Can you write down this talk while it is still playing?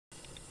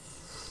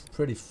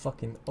pretty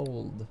fucking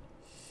old.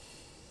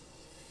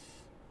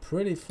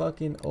 Pretty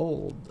fucking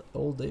old.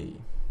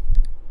 Oldie.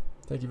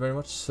 Thank you very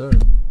much, sir.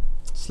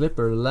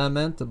 Slipper,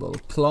 lamentable,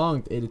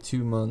 clonked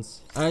 82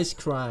 months. Ice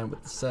crime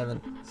with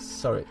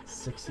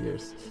 6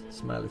 years.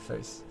 Smiley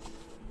face.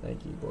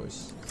 Thank you,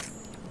 boys.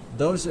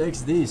 Those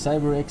XD,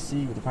 Cyber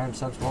XC with the Prime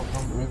subs,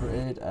 welcome. River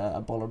 8,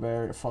 a Baller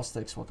Bear,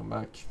 Fostex, welcome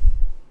back.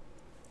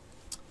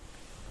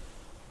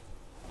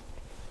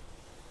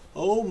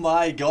 Oh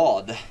my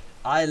god.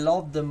 I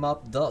love the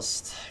map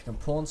Dust. I can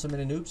pawn so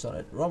many noobs on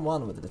it. Run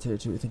 1 with the tier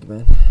 2, thank you,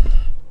 man.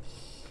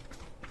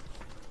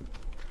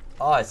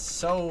 Oh, it's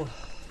so...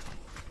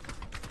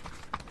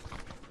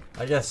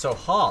 I get so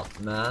hot,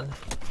 man.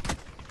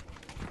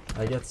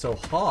 I get so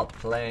hot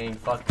playing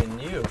fucking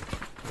new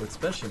with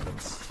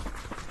specimens.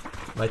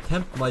 My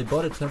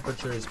body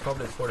temperature is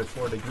probably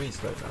 44 degrees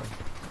right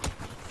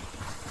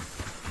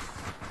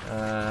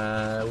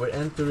now. We're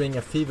entering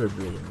a fever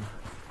dream.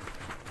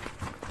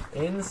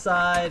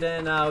 Inside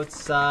and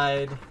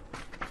outside.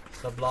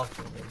 Stop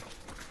blocking me.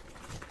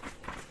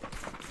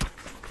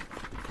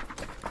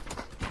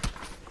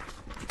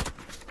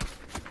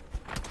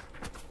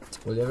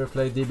 Will you ever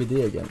play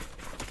DBD again?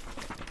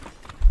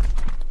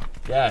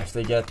 Yeah, if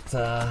they get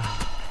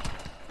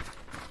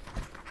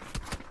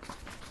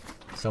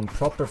some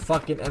proper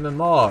fucking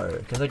MMR.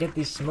 Because I get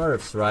these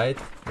smurfs, right?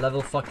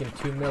 Level fucking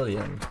 2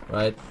 million,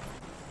 right?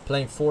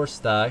 Playing 4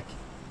 stack.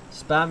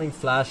 Spamming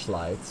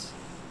flashlights.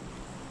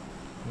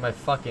 In my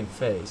fucking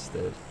face,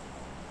 dude.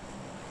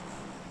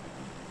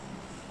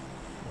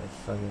 I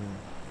fucking...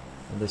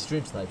 And they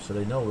stream snipe, so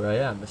they know where I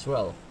am as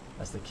well.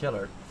 As the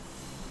killer.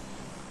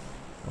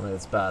 I mean,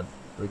 it's bad.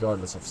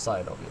 Regardless of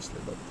side,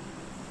 obviously, but...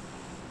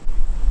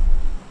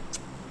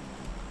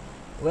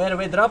 Where are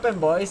we dropping,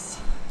 boys?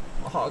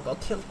 Oh, I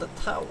got tilted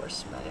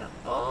towers, man.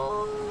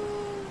 Oh.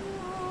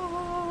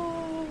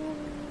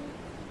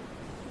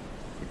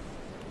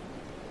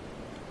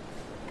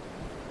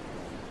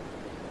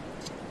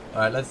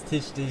 Alright, let's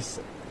teach these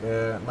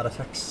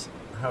motherfuckers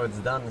how it's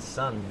done,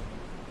 son.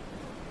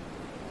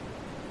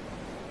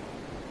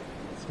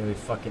 It's gonna be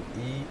fucking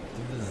E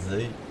to the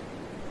Z.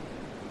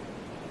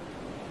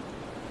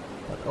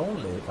 But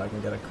only if I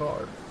can get a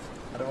card.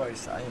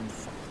 Otherwise, I am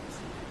fucked.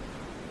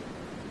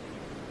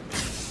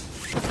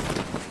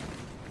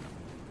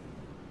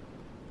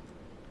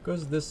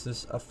 Cause this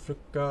is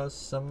Africa,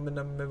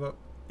 Saminamiva,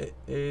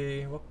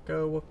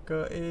 waka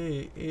waka,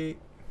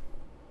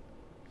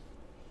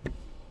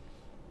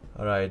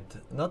 Alright,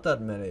 not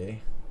that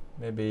many.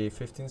 Maybe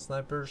 15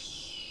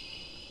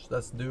 snipers.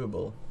 That's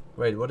doable.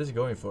 Wait, what is he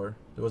going for?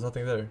 There was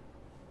nothing there.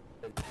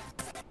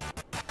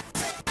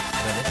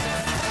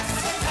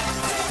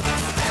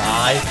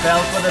 I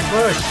fell for the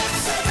bush!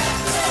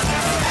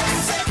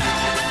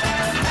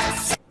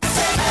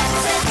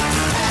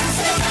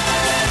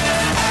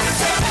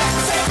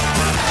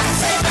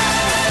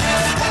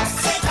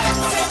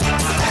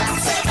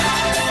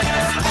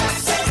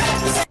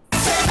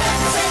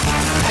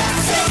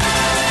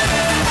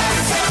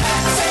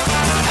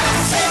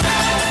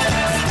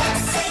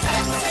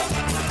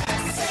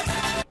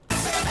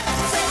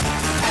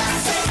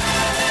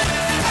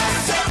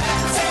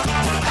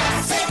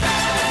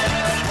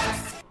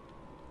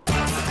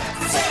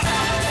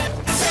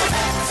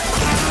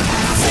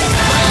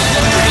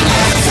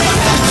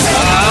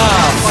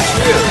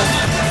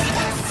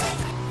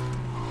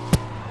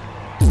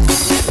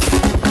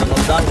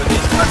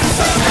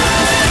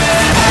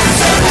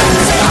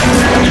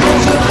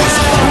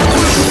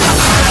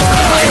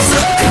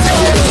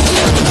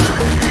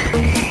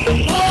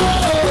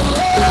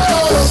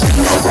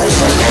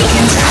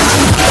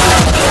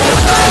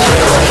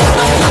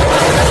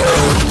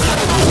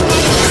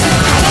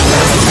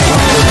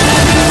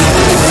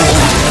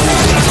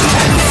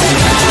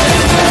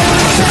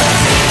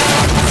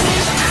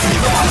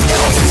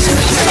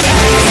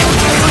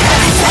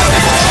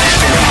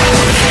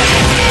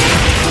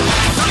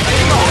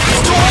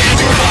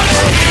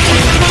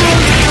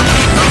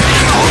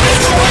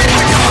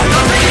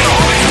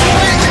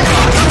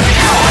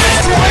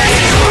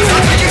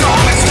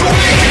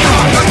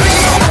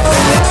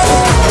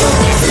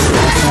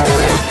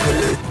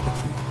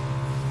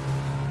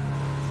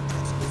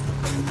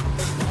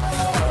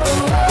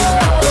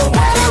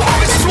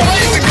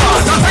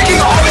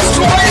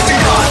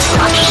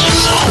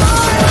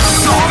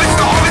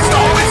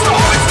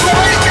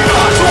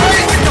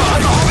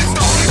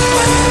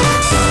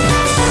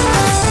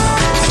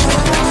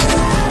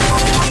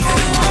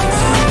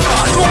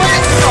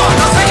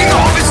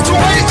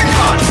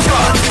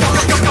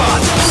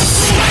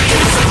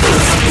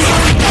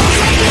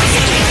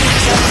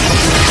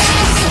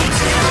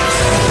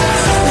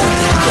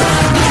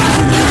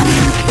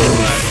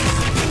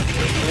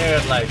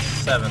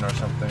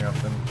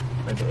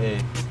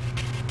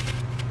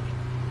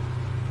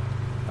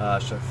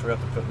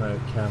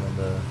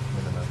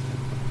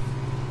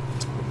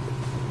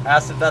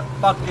 As if that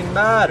fucking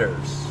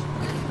matters.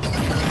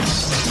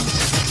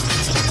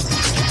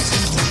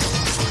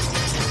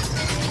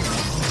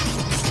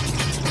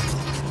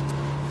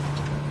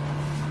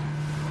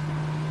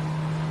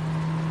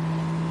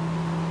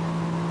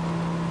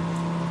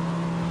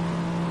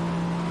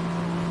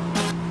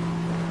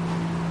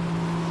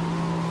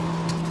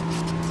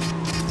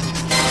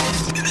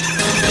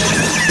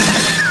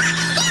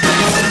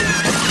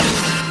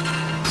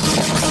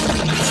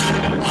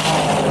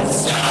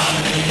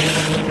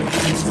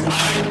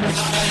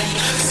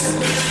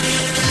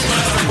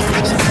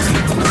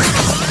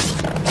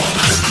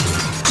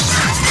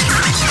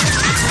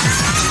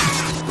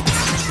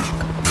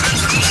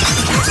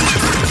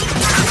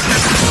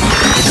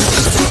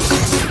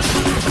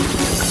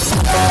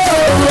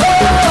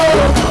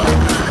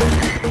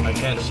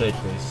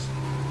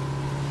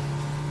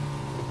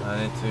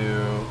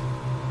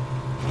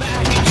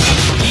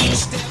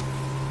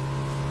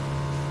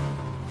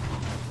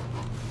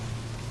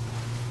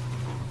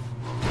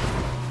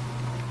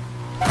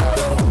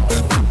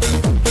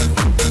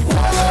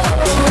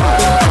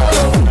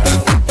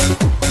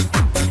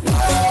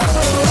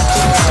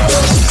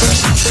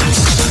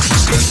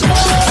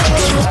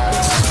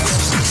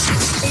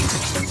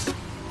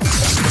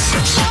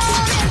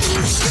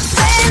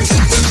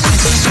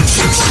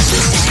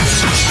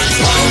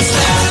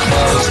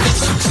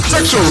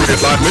 I'm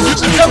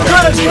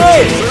good at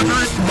games!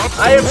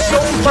 I am so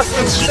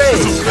fucking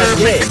safe at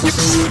games.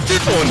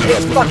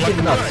 It's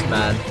fucking nuts,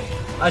 man.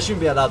 I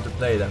shouldn't be allowed to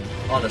play them,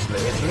 honestly.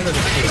 It's literally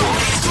cheating.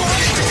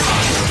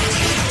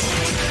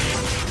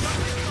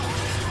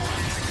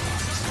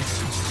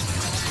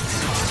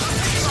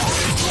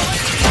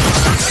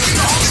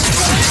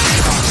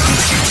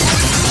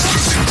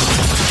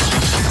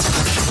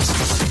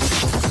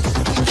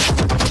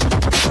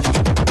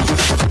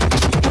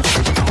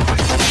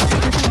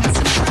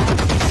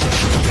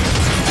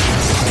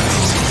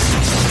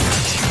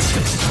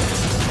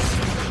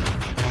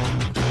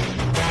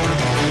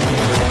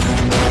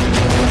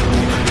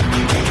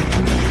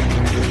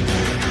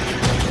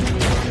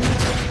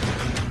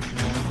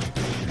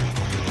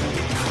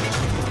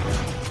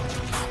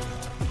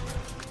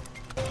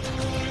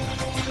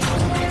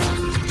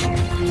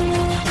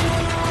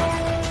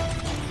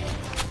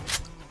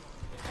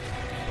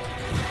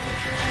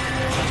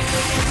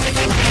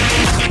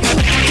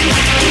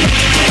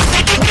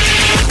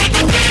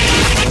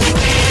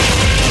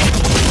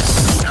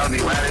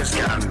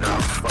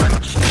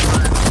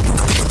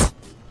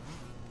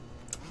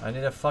 I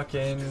need a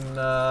fucking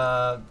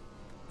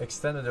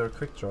extended or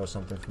quick draw or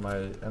something for my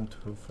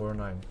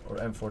M249 or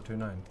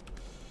M429.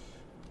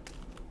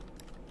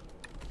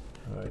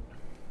 Alright.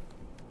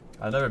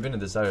 I've never been in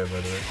this area, by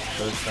the way.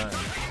 First time.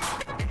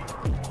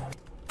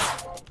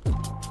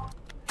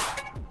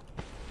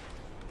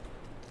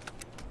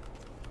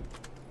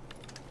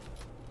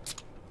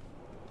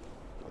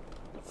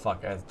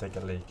 Fuck, I had to take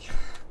a leak.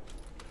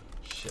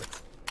 Shit.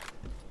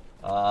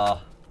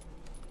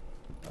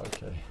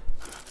 Okay.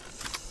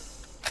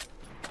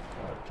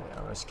 Okay,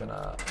 I'm just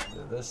gonna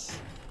do this.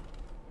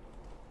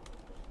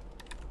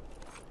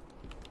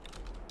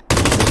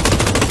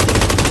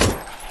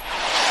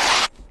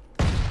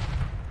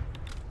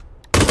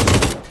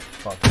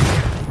 Fuck.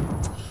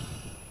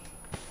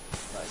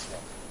 Nice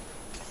one.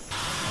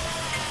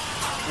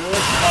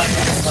 Good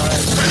fucking.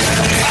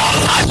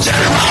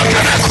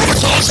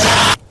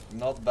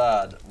 Not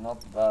bad, not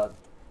bad.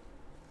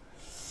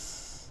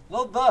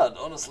 Not bad,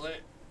 honestly.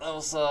 That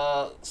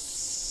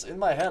was in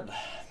my head.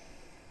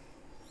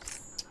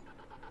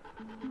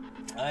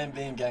 I am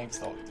being gang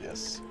stalked,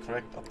 yes.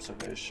 Correct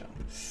observation.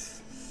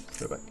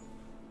 Go back.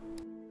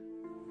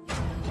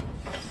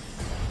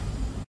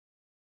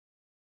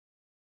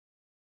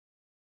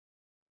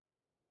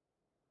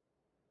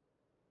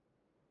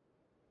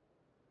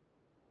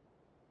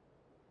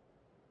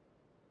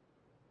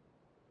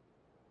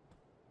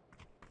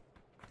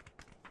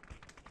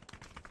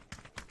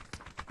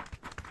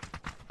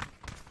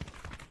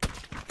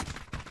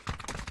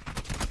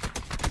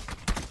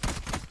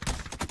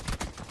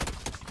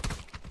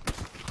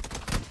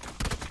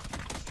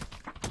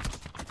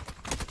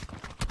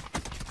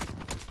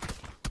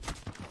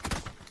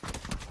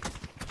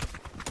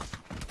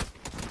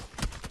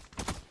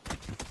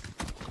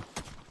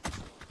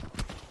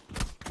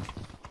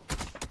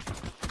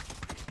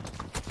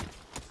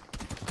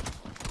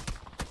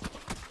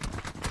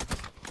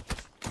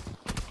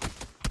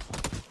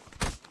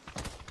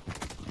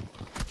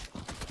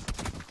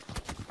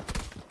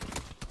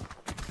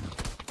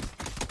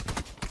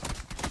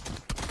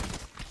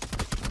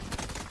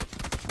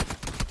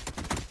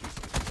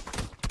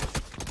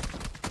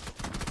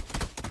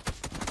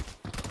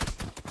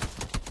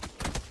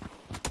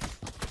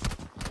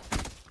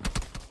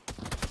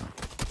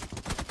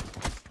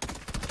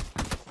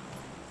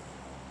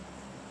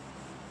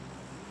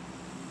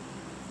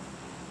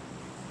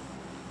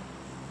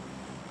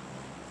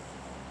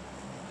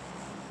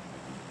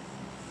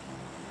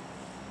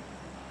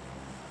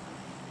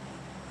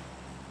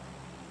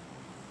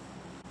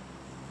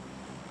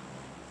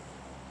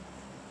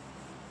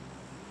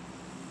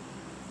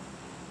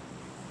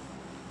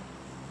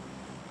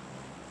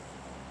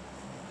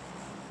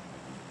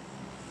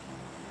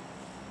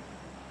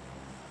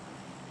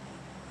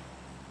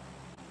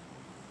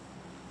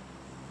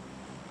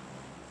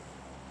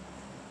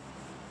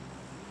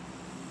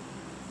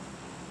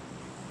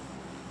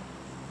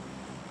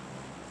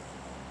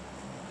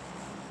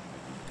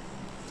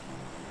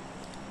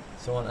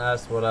 Someone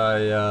asked what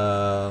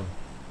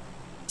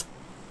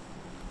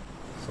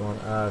someone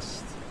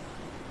asked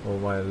what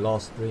my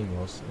last dream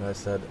was, and I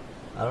said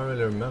I don't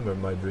really remember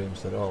my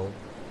dreams at all.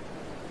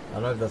 I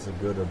don't know if that's a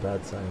good or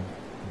bad sign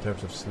in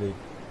terms of sleep.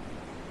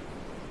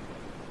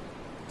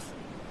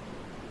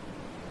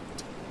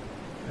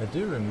 I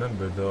do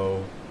remember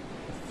though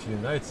a few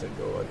nights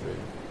ago I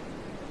dreamed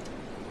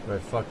where I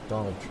fucked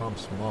Donald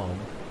Trump's mom,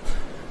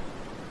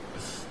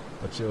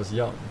 but she was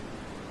young.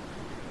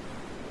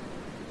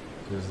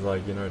 She was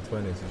like in her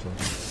 20s or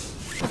something.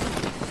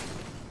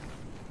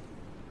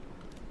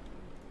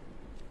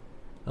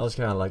 That was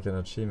kind of like an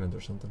achievement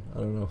or something. I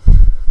don't know.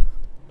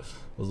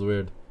 It was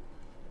weird.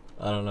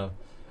 I don't know.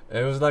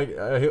 It was like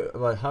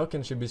how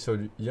can she be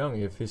so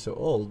young if he's so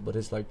old? But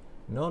it's like,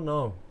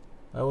 no.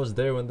 I was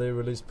there when they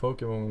released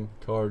Pokemon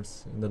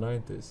cards in the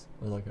 90s.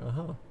 I was like,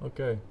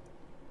 okay.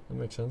 That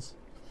makes sense.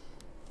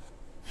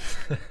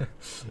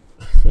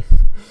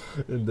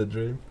 In the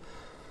dream.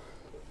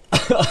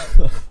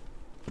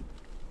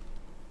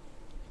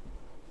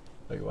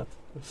 Like what?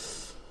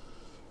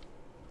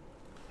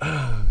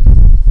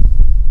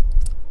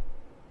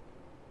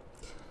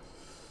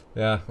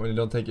 Yeah, when you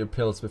don't take your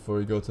pills before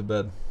you go to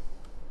bed.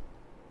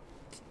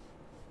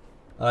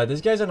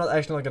 These guys are not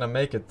actually gonna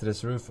make it to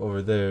this roof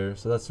over there,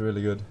 so that's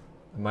really good.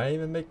 Am I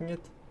even making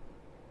it?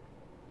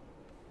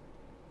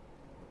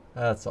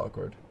 That's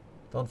awkward.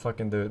 Don't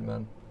fucking do it,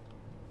 man.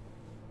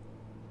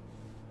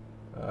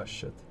 Ah,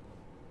 shit.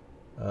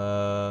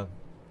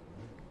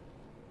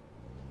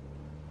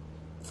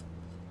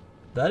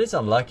 That is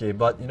unlucky,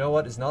 but you know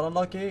what? It's not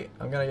unlucky.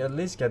 I'm gonna at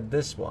least get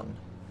this one.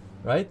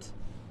 Right?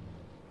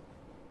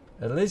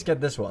 At least get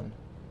this one.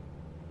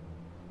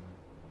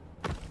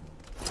 There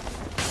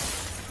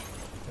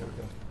we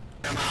go.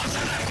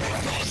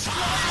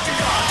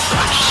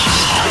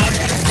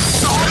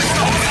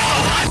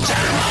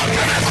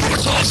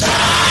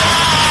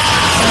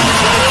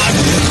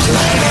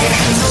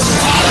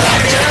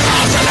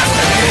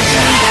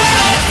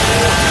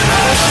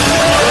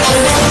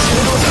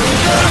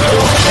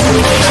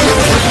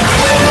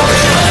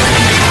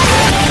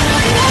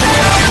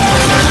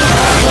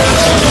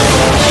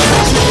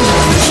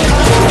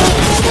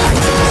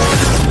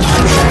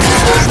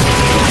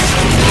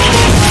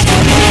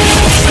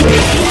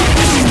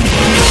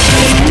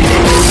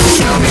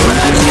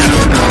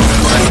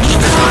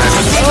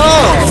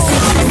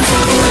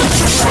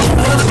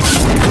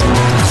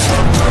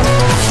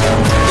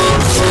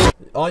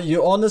 Oh,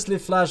 you honestly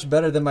flash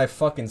better than my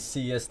fucking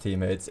CS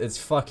teammates. It's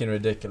fucking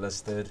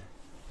ridiculous, dude.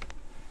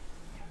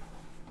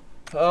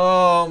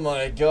 Oh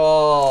my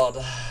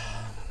god.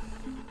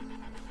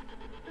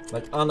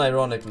 Like,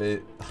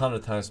 unironically,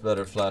 100 times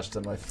better flash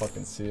than my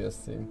fucking CS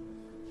team.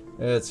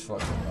 It's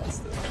fucking nuts,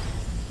 dude.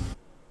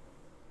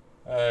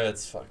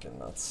 It's fucking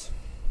nuts.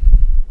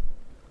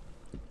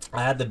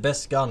 I had the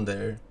best gun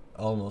there,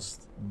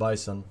 almost,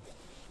 Bison,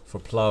 for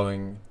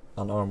plowing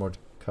unarmored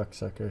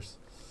cocksuckers.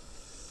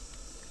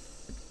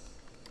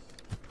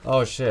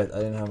 Oh shit, I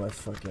didn't have my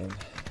fucking...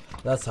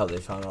 That's how they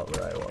found out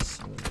where I was.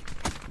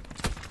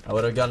 I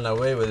would have gotten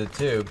away with it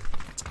too.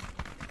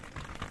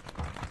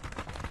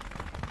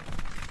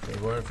 If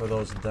it weren't for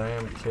those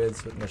damn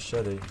kids with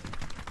machete.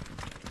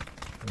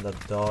 And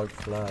that dog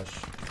flash.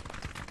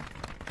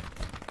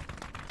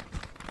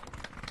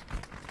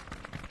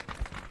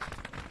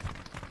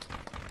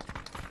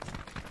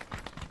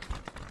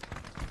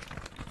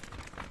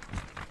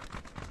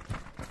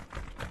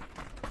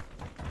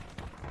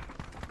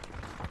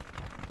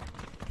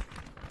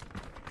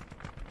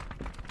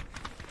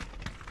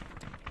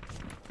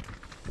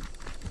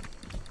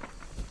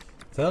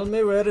 Tell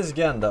me, where is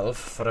Gandalf,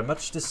 for I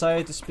much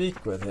desire to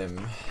speak with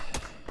him.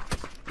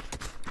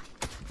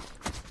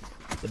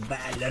 The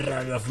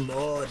Battle of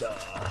Mordor.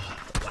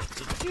 What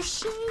did you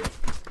say?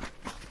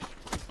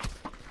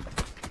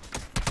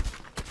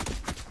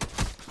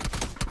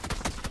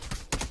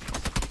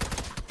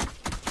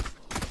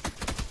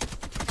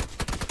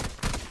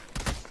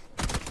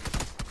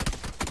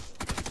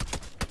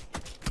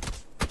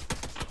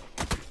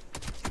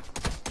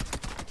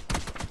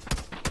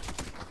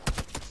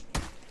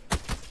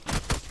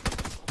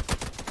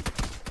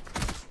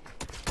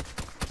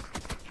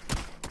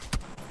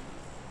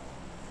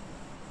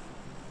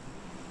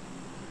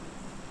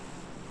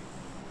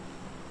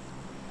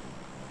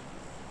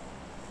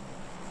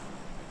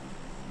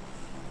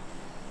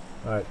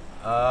 Alright,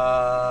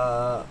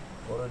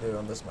 what do I do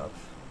on this map?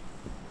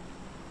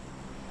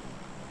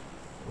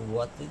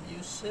 What did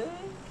you say?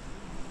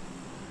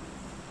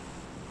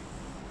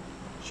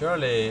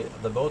 Surely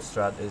the boat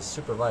strat is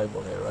super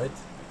viable here, right?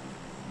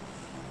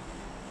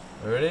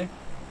 Are you ready?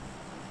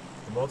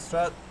 The boat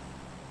strat?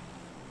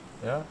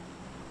 Yeah?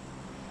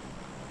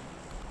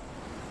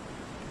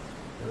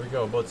 Here we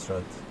go, boat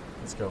strat.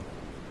 Let's go.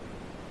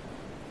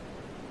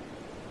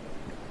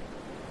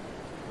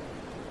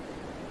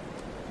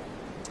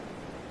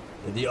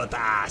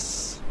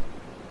 Idiotas!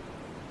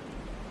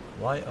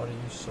 Why are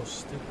you so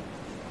stupid?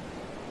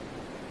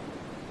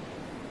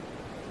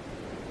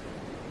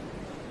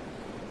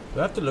 Do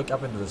I have to look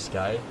up into the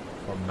sky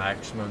for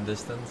maximum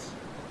distance?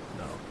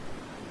 No.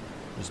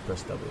 Just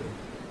press W.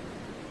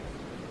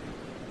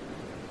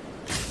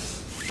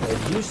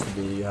 It used to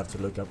be you have to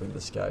look up in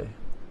the sky,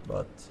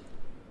 but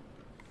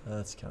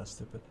that's kind of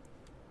stupid.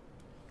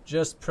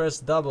 Just press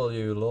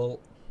W,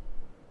 lol.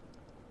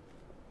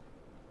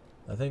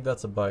 I think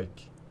that's a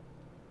bike.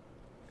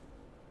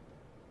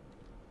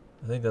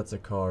 I think that's a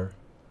car.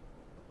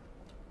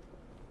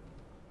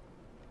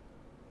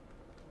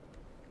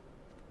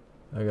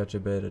 I got you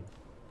baited.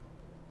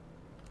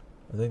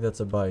 I think that's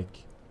a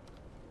bike.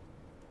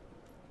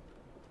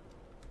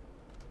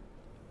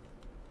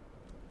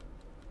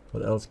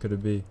 What else could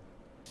it be?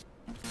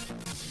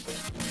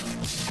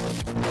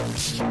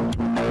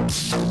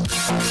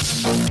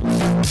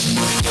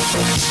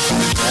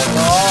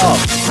 No!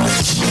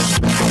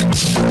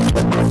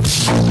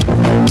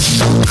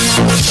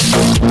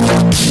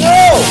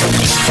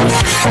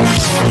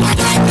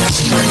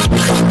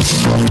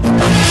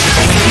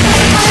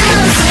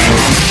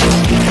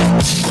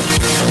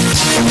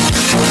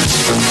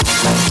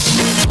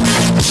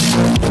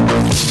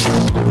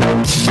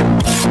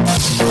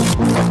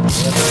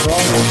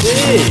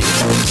 Help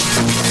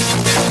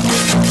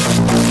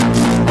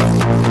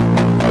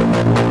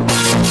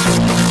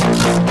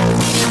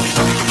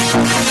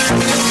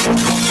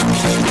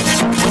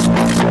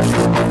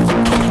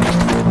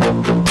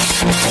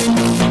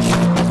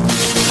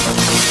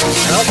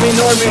me,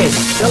 Normie!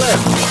 Kill him!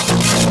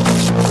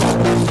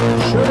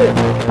 Shoot him!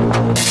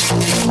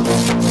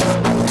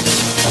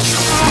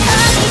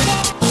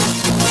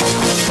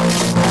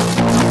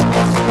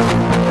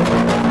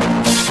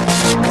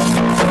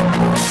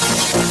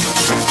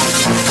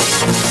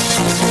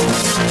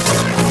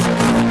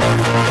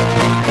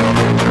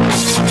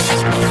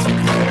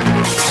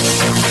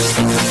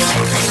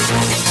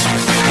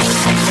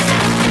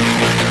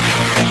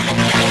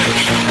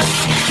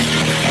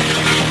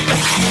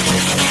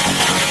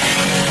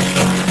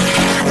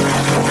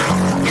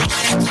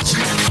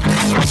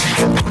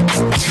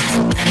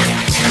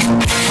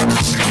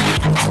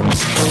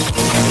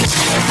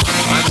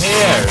 I'm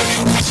here.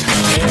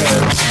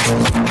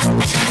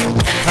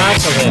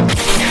 Tackle him.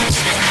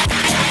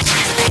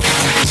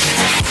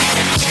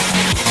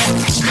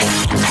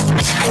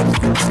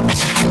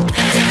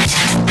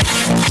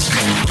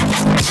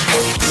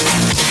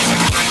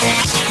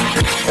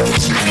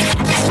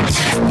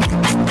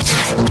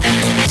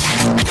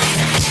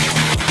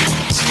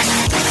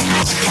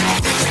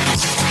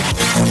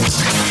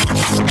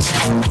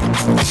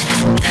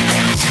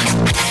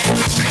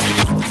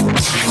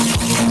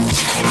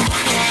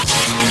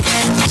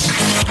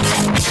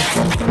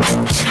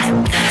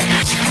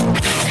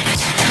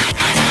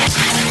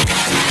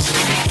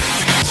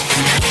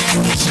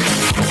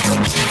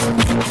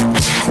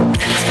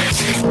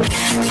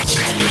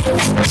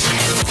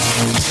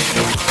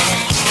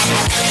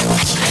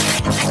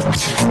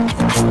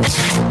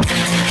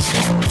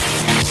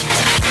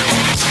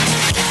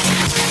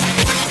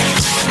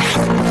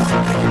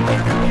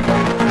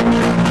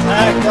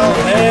 Tackle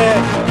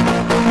him!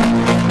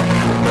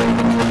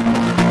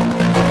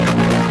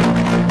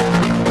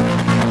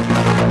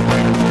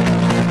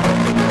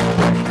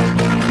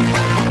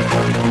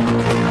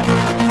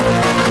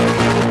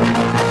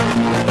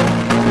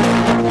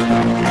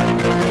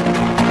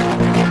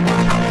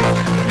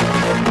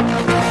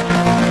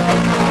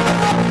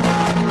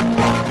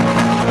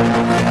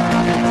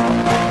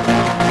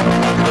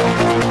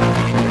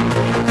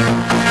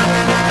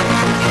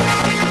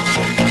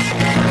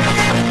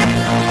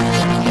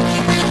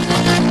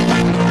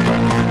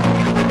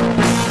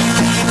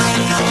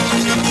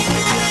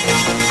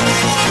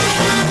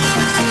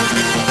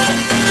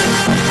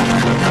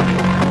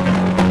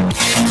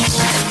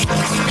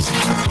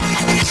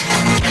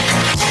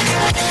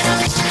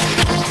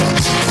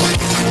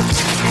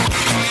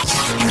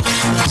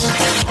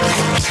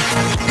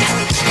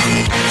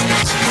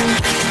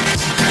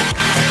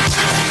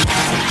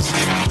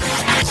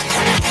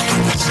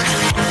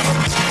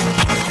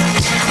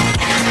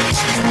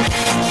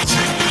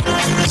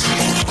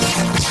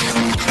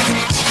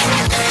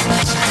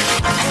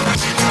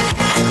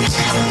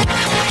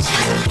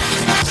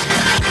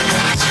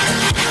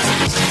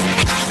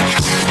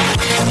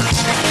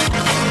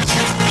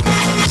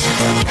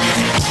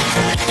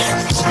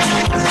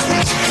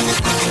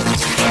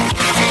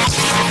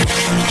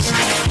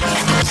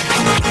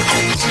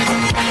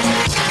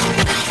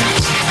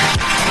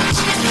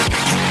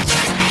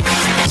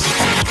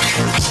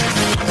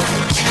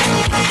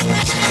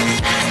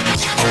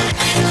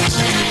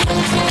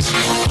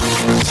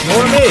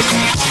 Normie!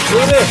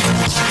 Shoot him!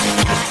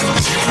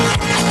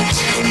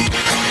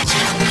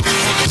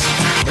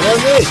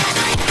 Normie!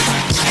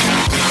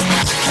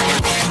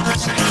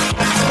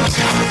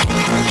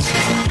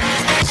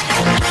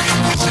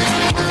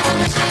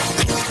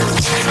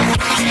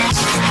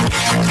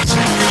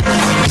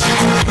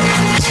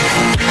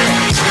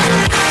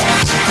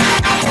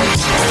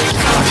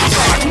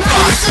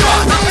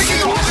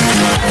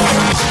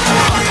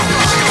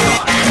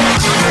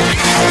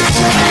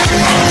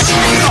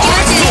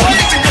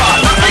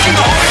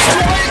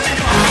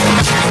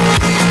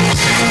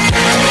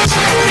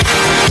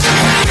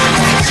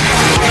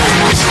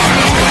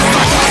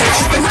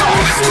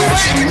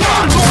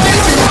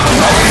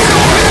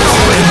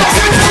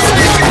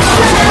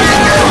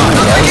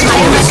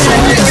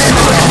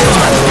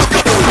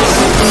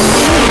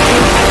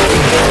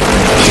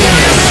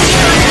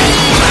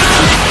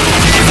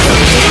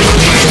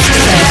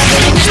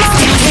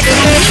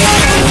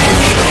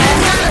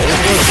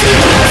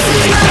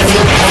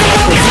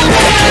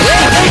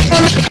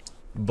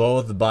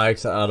 Both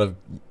bikes are out of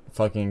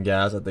fucking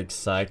gas at the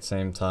exact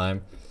same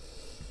time.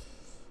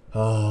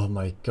 Oh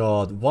my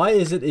god. Why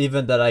is it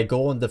even that I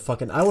go on the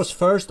fucking... I was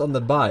first on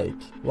the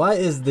bike. Why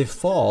is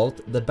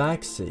default the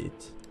back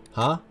seat?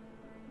 Huh?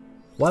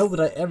 Why would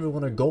I ever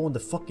want to go on the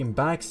fucking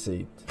back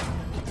seat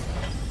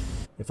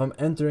if I'm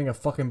entering a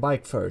fucking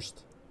bike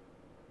first?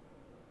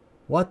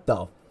 What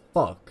the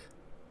fuck?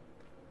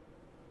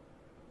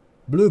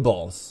 Blue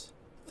balls.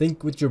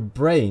 Think with your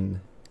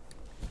brain.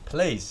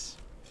 Please.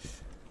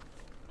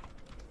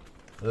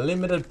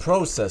 Limited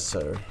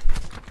processor.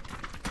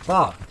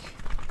 Fuck.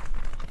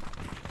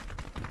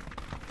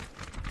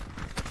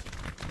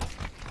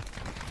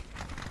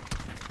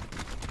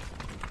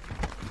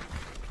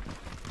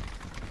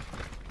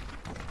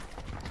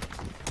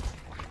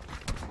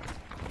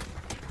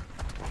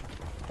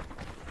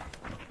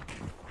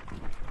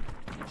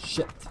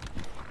 shit.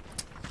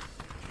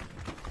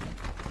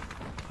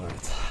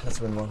 Alright, let's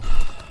win one.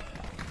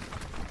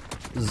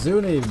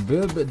 Zuni,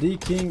 Bib, D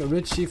King,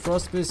 Richie,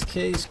 Frostbiz,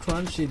 Case,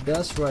 Crunchy,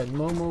 That's Right,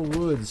 Momo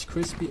Woods,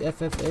 Crispy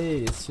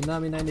FFA,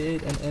 Tsunami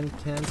 98, and N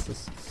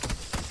Kansas.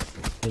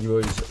 Thank you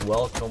boys,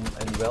 welcome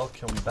and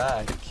welcome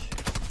back.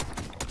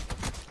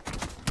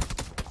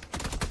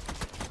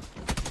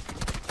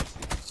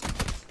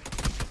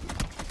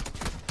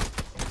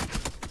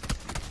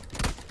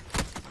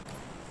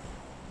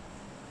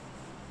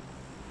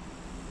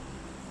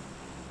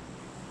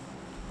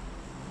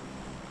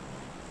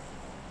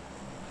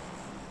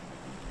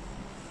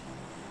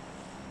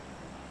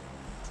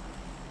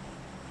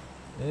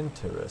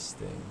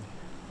 Interesting.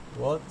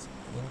 What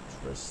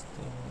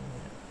interesting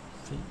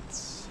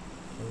feats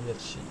can we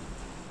achieve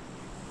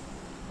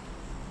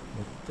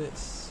with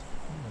this?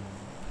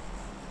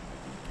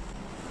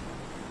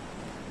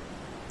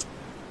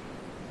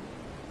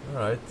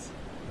 Alright,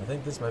 I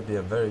think this might be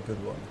a very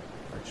good one,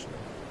 actually.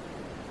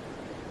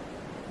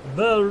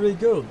 Very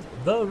good,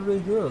 very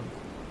good.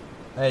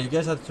 Hey, you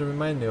guys have to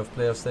remind me of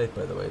Play of State,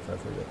 by the way, if I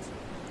forget.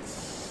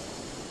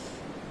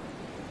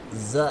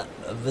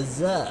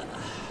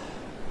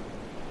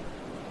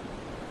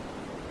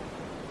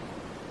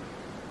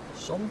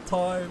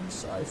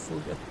 Sometimes I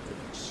forget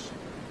things.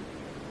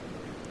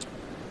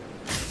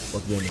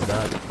 What game is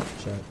that,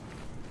 chat?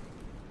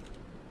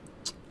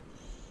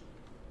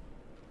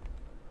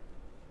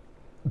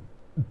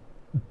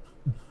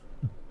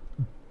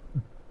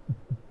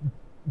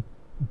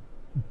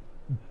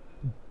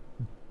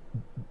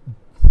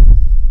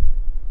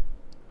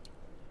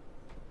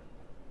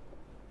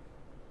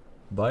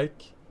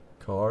 Bike,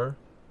 car,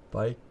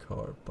 bike,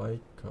 car,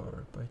 bike,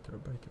 car, biker,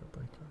 biker,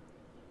 biker.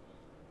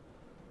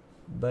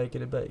 Bike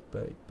in a bike,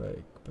 bike,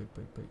 bike, bike,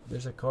 bike, bike.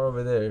 There's a car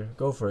over there.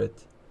 Go for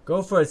it.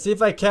 Go for it. See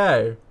if I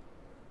care.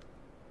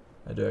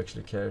 I do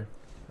actually care.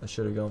 I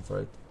should have gone for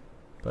it.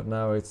 But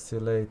now it's too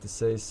late to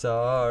say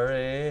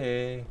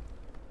sorry.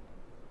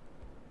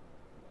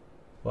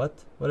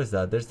 What? What is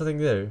that? There's nothing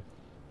there.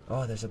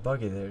 Oh, there's a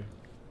buggy there.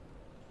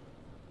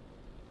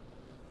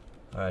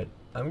 Alright.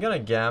 I'm gonna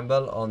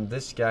gamble on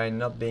this guy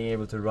not being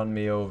able to run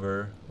me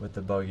over with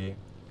the buggy.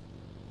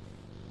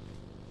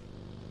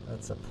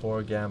 That's a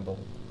poor gamble.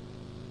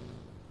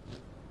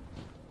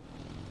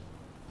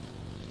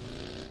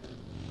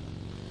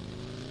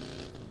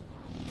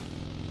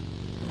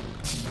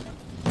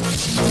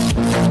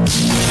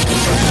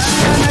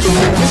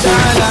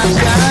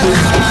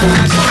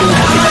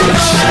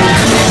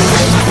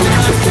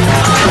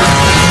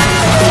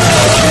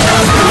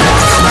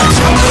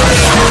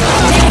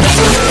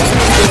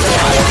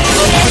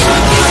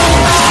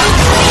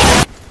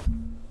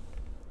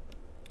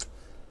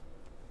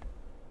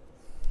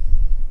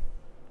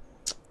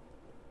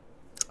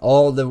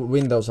 All the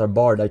windows are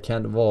barred. I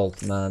can't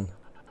vault, man.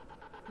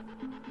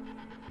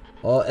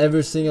 Oh,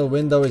 every single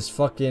window is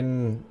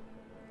fucking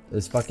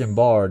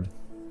barred.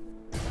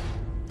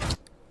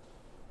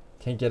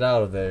 Can't get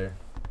out of there.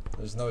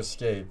 There's no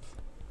escape.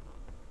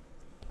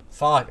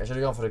 Fuck, I should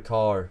have gone for the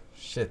car.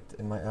 Shit,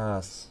 in my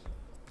ass.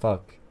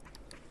 Fuck.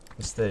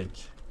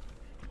 Mistake.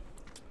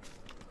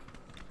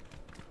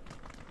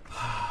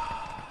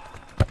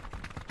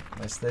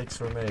 Mistakes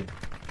were made.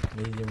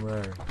 Medium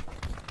rare.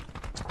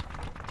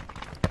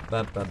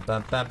 Bam, bam,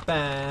 bam, bam,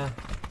 bam.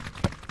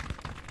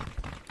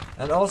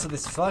 And also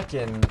this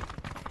fucking...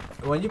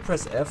 When you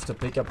press F to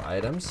pick up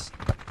items,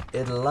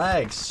 it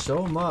lags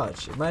so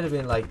much. It might have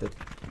been like the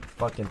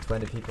fucking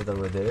 20 people that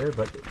were there,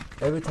 but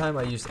every time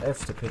I use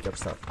F to pick up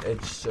stuff,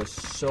 it's just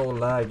so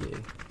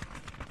laggy.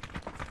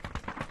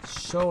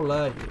 So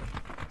laggy.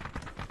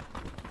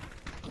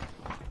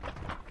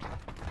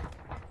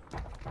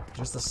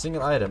 Just a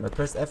single item. I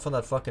pressed F on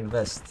that fucking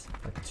vest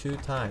like 2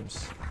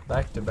 times.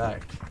 Back to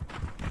back.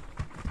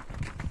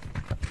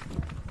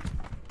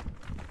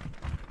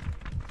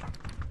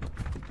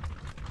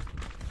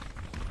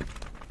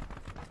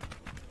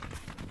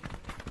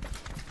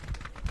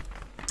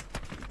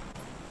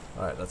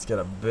 Alright, let's get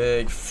a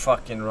big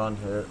fucking run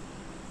here.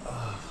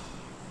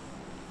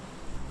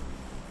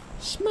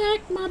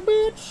 Smack my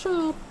bitch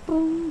up,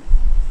 boom.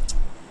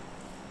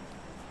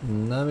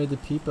 Nami the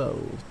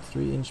People,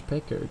 3-inch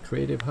pecker,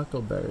 Creative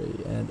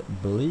Huckleberry, and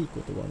Bleak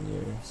with the 1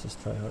 year. Says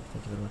try hard,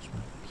 thank you very much,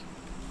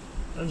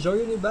 man. Enjoy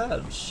your new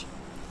badge.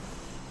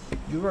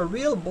 You're a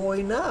real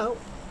boy now.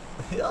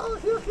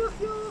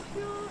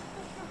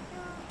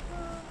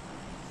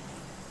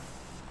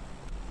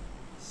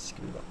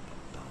 Screw up.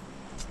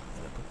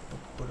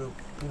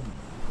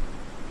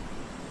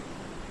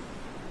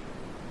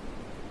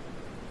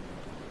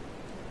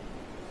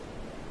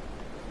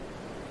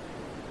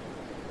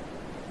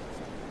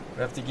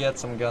 We have to get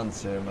some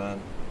guns here,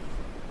 man.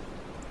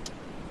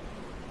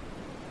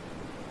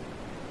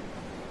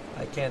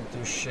 I can't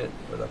do shit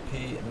with a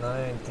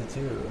P92.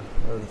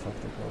 Where the fuck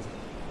they're called?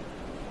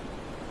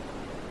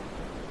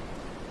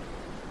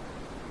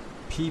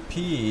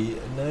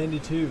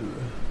 PP92.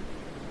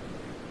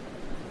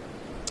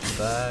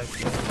 Back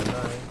in the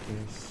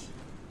 90s.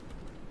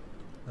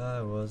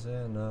 I was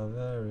in a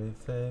very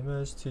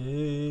famous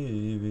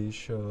TV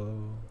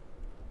show.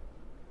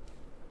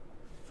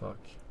 Fuck.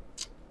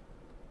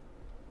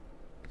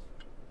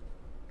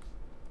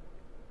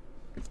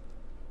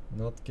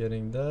 Not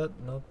getting that,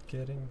 not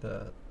getting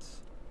that.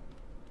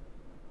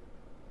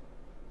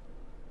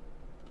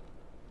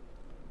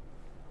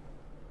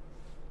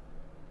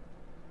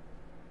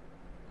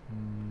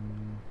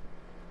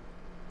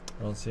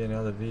 I don't see any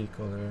other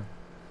vehicle here.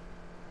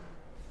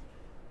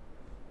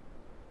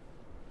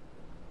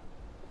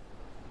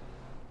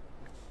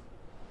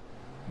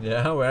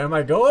 Yeah, where am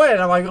I going?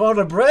 Am I going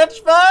to the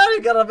bridge, man?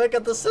 You gotta make a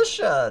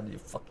decision, you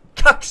fucking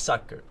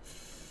cocksucker.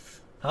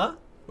 Huh?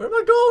 Where am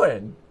I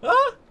going?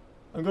 Huh?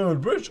 I'm going to the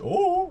bridge.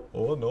 Oh,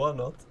 oh no, I'm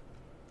not.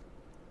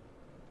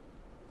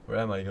 Where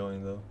am I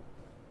going though?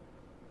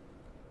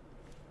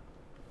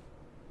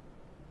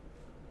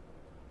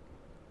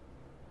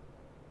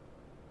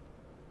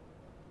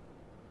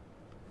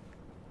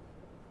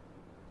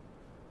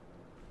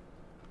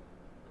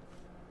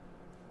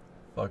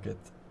 Fuck it.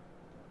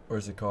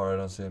 Where's the car? I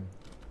don't see him.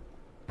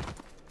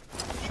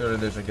 Surely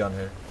there's a gun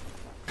here.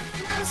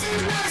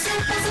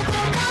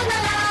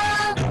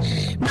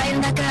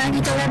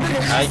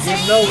 I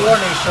give no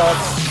warning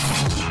shots.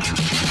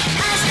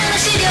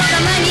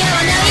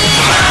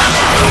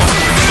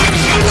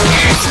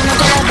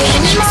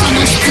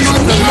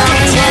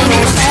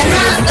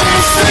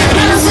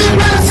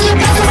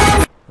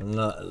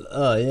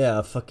 Oh yeah,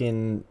 a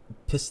fucking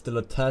pistol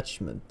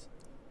attachment.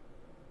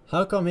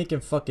 How come he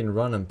can fucking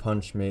run and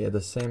punch me at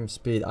the same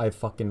speed I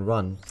fucking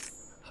run?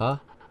 Huh?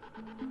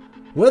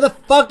 Where the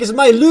fuck is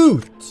my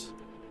loot?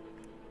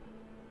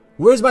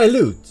 Where's my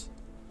loot?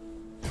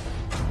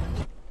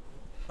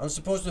 I'm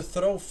supposed to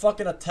throw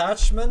fucking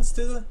attachments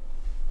to the...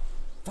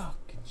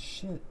 Fucking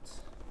shit.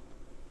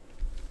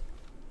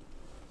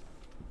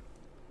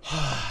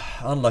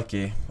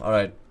 Unlucky.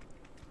 Alright.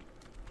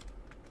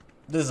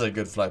 This is a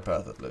good flight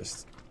path at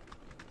least.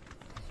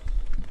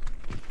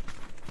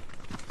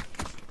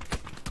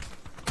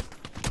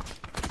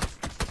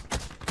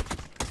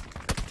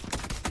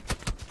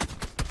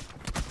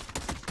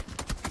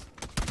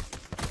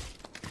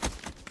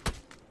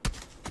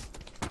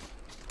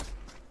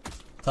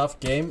 Tough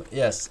game?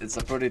 Yes, it's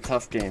a pretty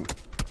tough game.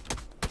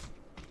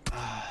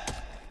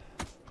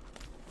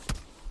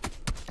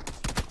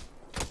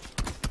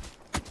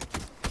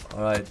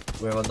 Alright,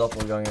 we have a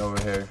doppelganger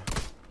over here.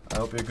 I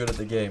hope you're good at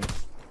the game.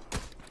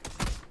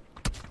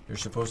 You're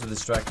supposed to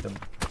distract them.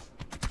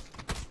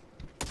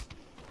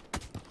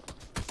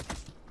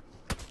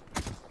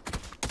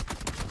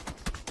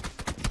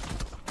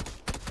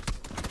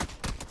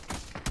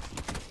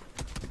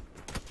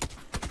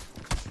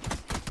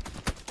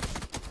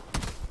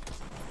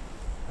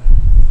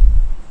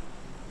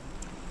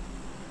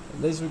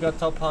 At least we got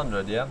top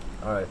 100, yeah?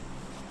 Alright.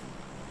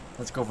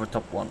 Let's go for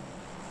top 1.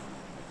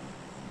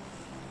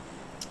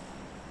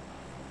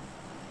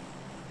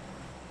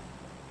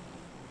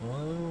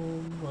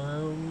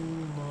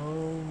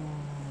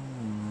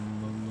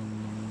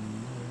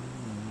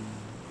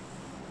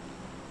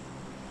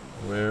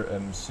 We're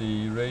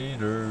MC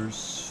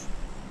Raiders.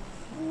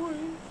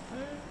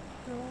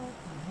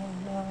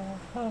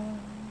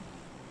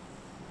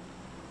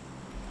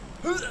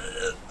 You're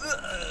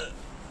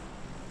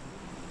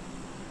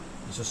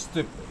so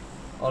stupid.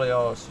 All of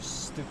y'all are so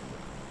stupid.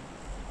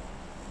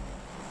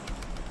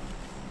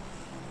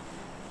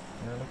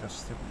 Yeah, look how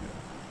stupid you are.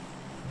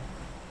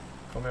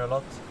 Come here a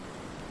lot.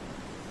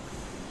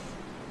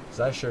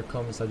 I sure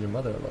come inside your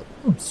mother a lot.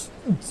 Oops,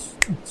 oops,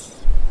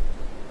 oops.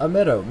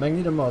 Amedo,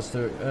 Magneto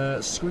Master,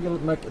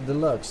 Squiggle Mac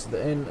Deluxe, the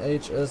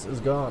NHS is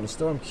gone.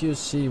 Storm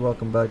QC,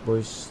 welcome back,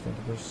 boys. Thank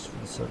you boys for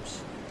the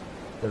subs.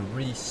 The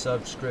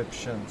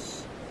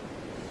resubscriptions.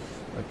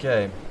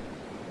 Okay.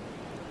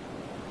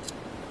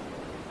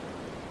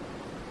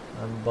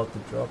 I'm about to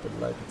drop it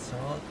like it's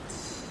hot.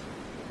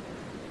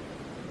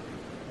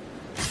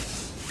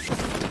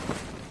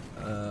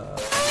 I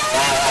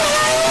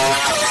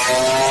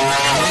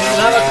don't even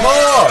have a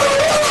car!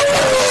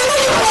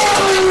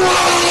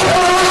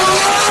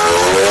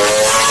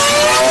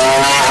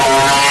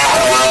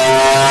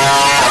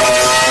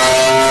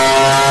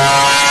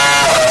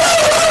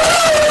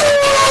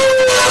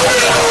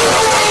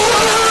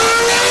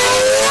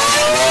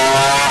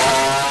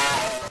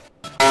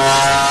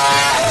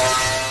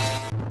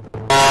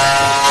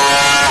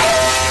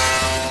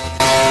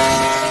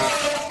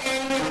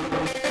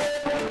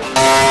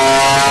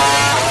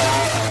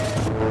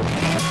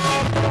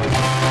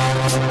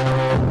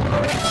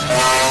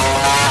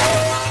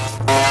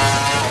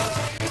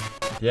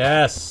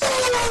 Yes!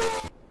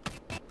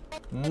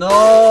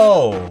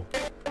 No!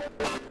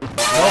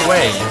 No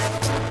way!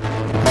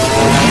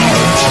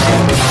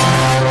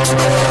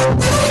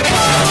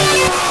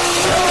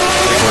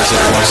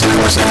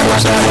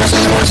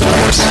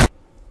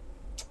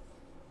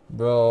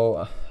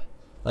 Bro,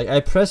 like I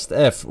pressed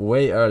F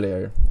way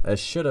earlier. I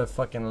should have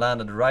fucking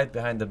landed right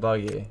behind the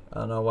buggy.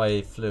 I don't know why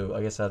he flew.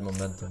 I guess I had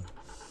momentum.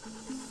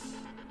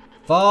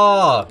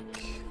 Fuck!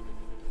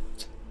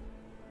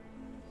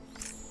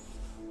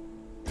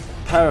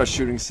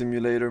 parachuting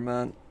simulator,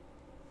 man.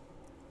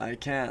 I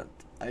can't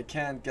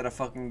get a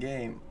fucking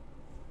game.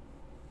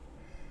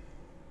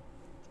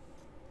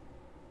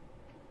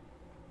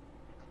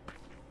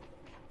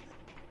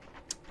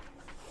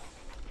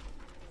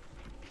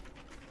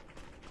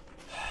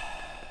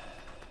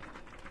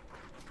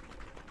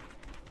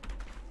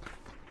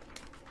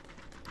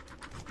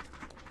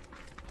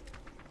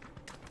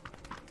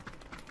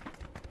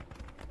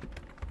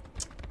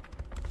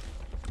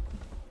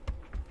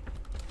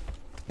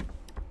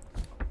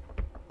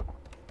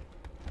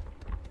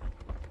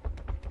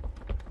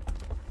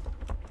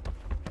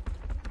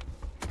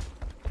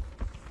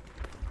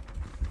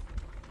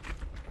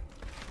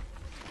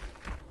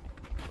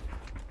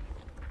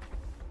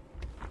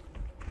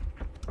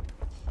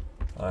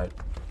 Alright,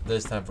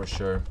 this time for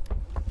sure.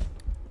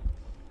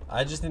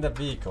 I just need a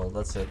vehicle,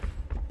 that's it.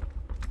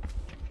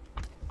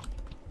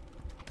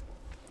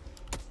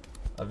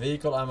 A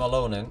vehicle I'm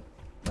alone in,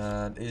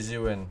 and easy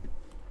win.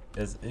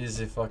 It's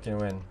easy fucking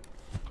win.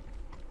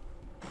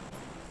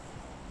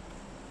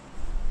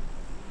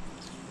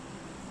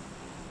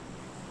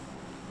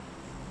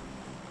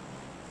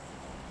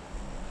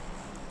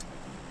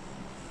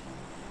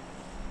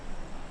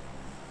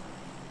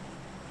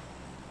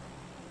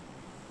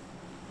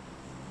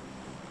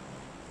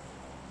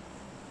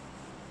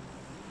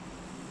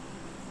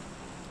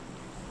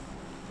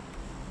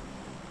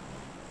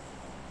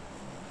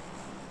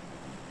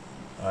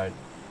 Alright,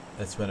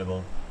 it's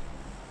winnable.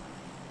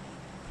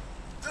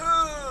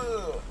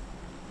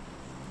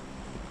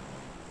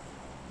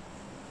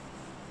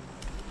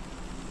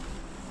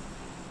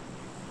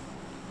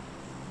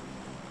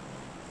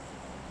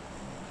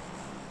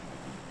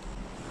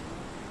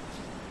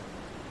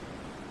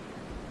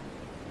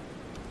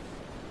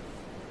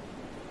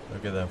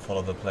 Look at them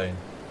follow the plane.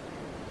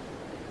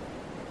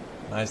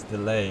 Nice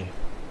delay.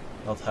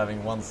 Not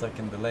having 1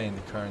 second delay in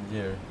the current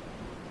year.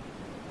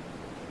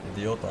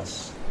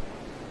 Idiotas.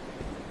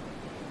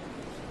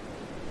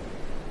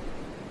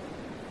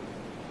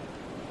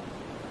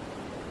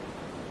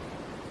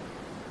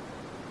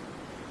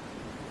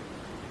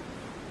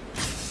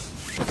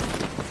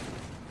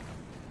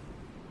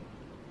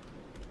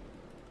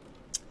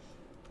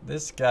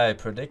 This guy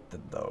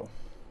predicted though.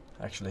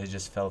 Actually, he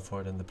just fell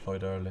for it and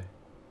deployed early.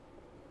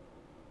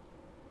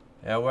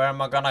 Yeah, where am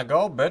I gonna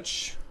go,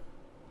 bitch?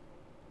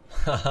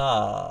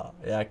 Haha.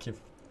 Yeah, keep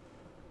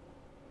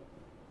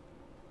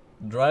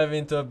drive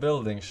into a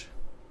building.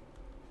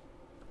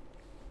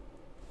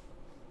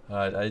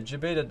 Alright, I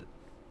debated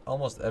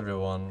almost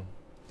everyone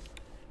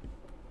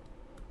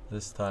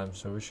this time,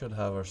 so we should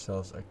have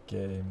ourselves a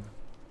game.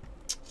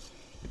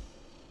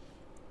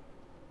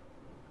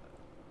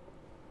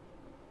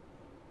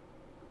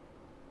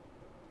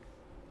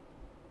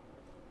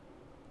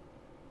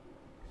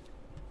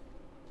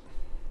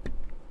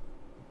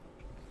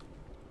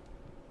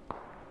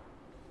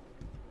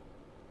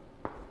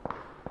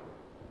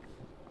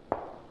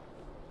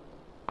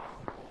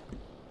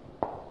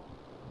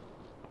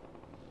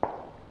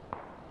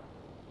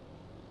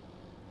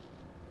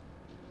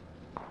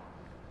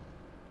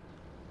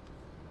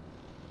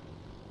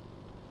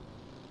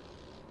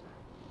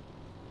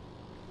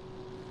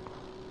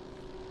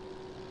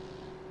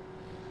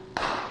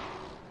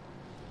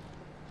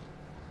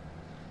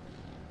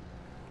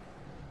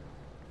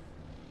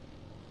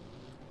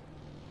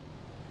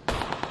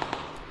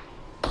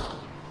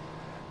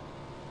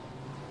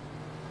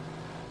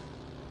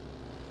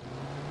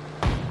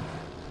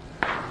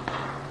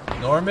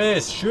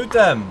 Normies, shoot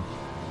them!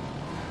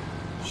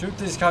 Shoot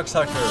these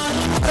cocksuckers!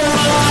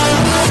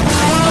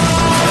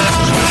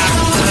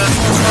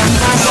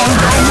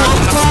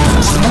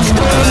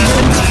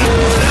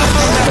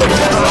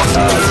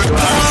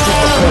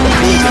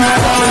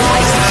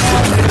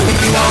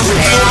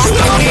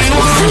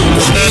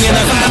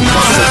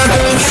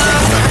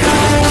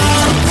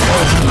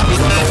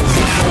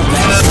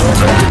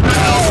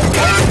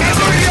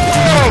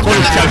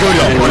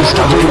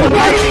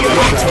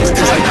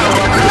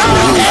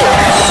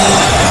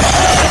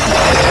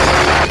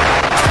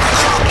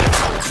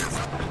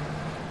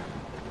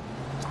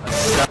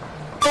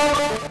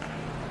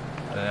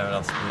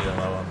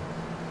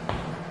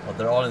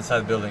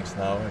 Inside buildings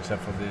now,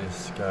 except for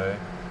this guy.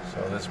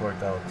 So this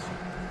worked out.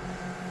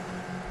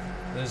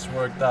 This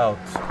worked out.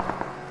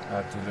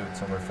 I have to loot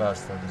somewhere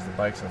faster because the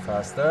bikes are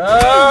faster.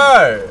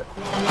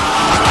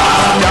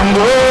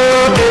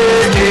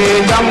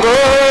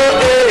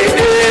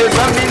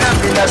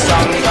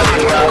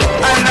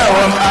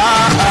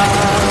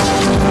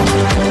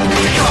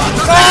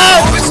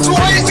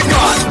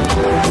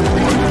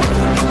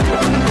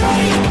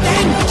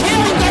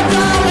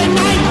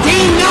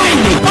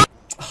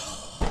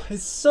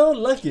 He's so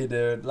lucky,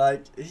 dude.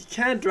 Like, he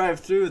can't drive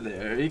through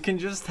there. He can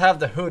just have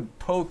the hood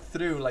poke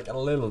through like a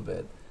little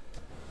bit.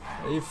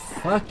 Are you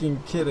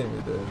fucking kidding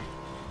me, dude?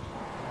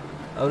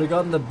 I would have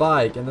gotten the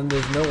bike and then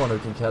there's no one who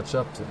can catch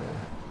up to me.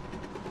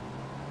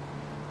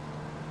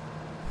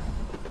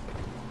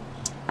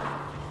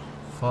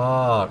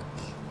 Fuck.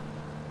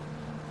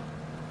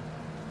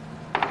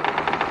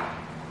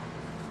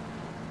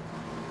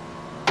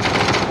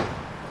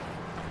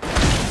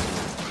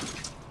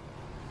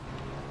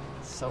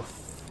 So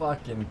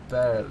fucking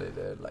barely,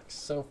 dude. Like,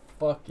 so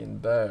fucking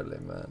barely,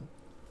 man.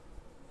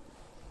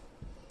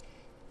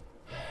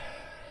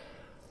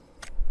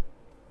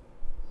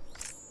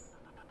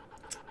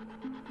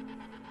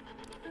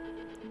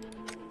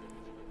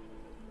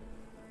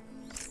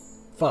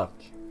 Fuck.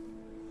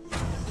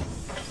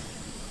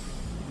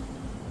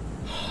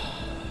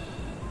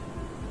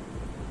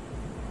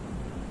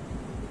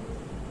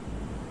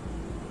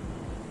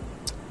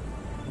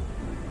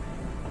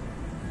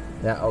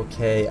 Yeah,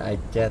 okay, I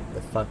get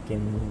the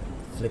fucking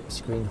flip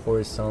screen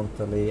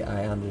horizontally,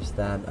 I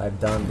understand.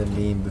 I've done the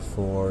meme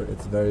before,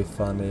 it's very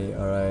funny,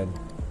 alright.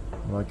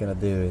 I'm not gonna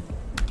do it.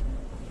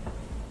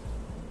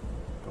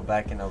 Go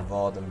back in a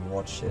VOD and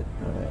watch it,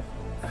 alright.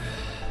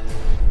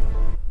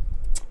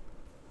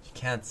 You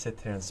can't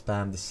sit here and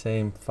spam the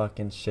same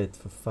fucking shit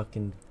for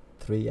fucking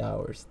 3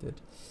 hours,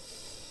 dude.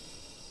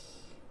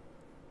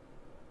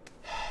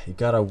 You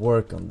gotta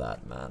work on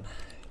that, man.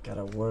 You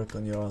gotta work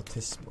on your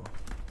autismo.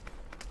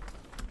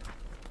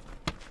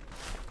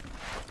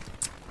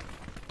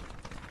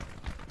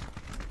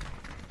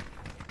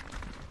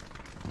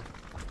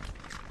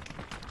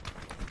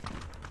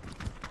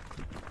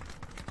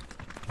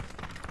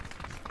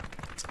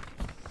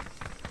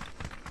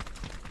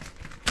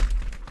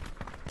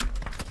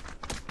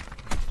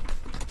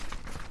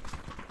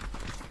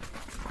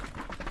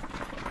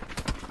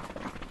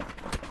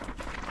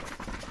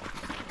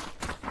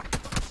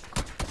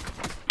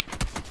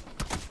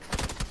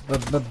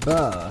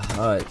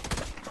 Alright,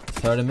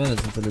 30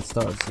 minutes until it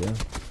starts, yeah.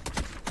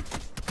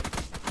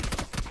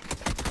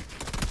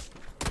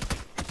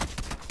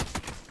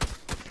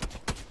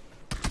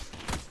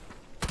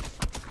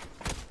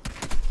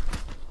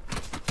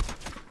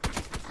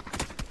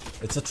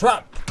 It's a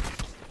trap!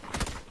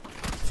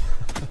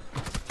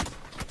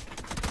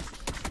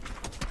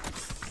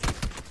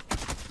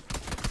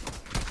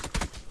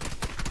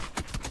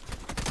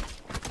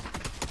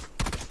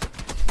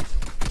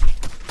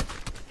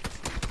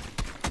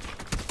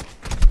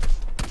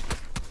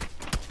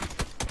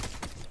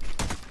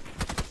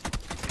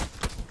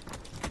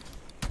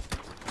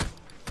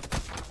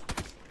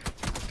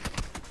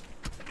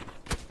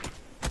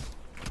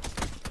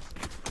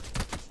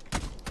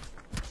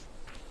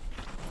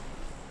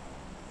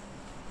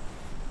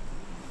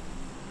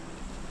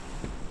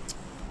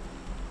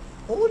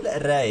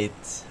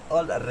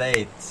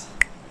 Alright.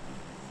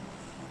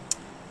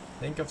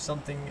 Think of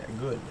something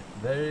good.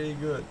 Very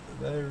good.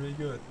 Very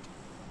good.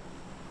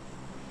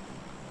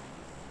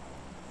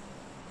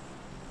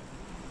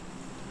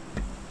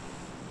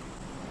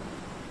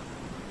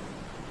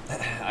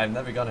 I've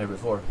never gone here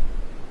before,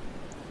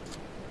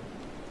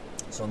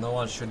 so no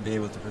one should be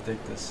able to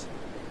predict this.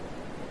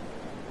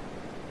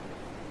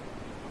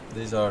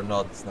 These are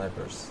not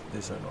snipers.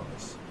 These are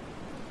novice.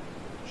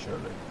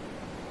 Surely.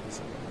 These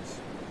are novice.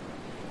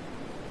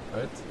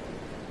 Right?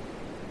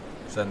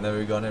 Because I've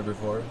never gone here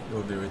before. It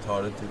would be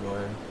retarded to go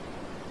here.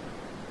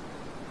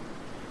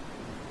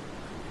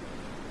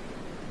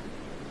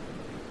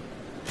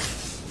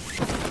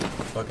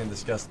 Fucking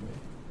disgust me.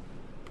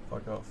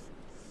 Fuck off.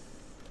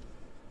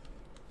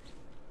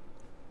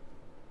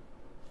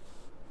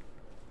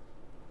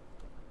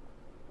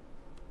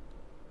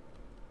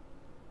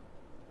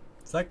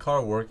 Is that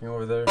car working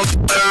over there?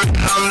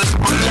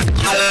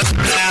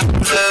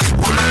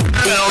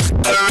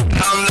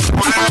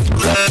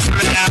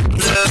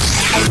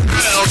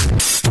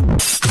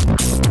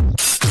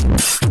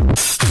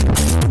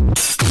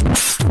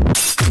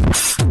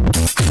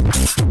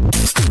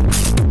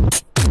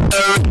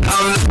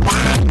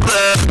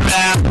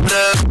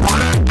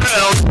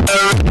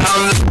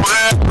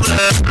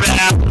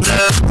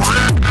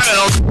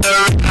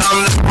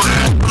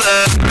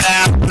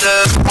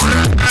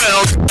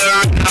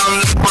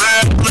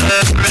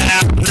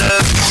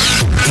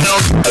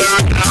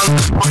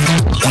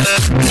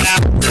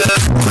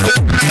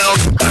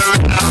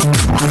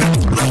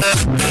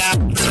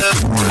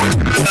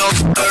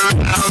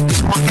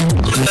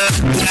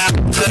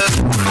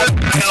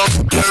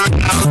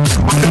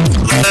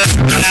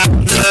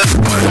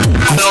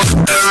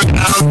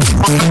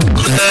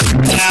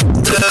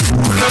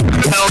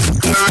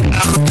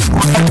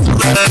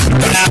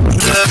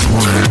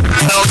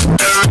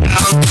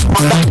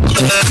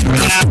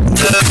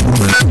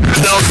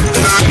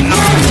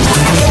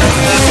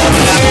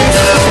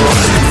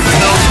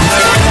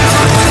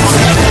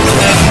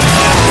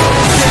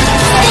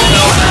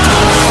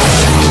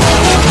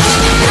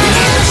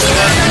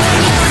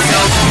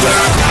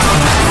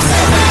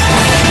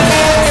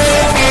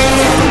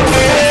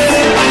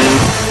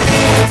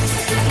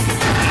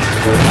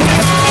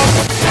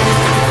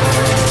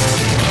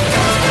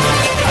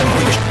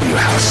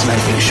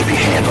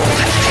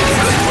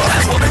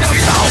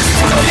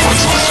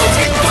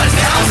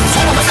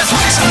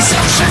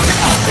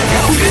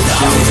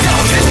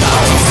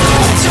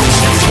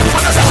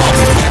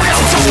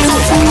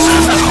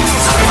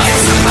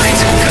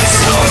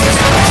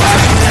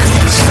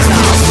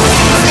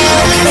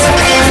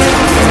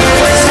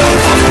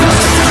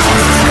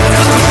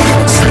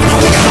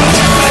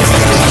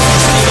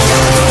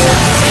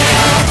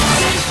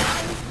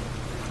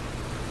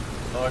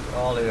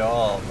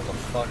 Royale,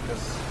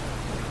 motherfuckers.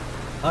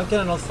 How can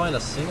I not find a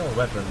single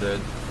weapon, dude?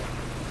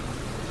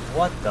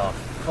 What the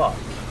fuck?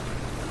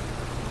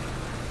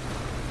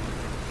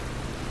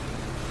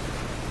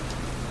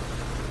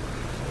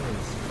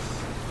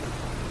 Jesus.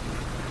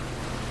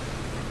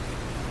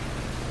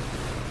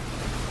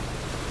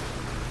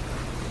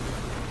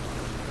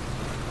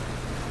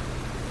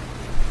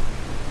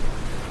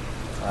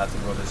 I have to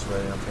go this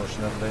way,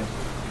 unfortunately.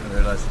 I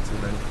realized it too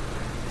late.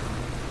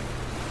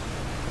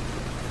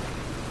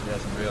 He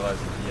hasn't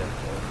realized it yet,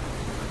 though.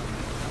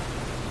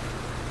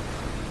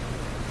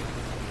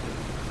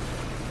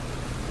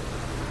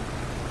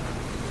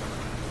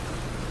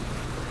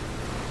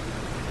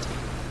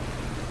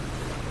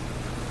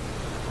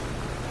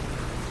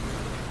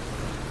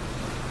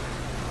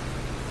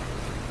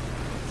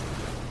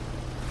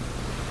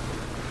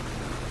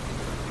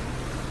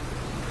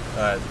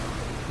 Alright,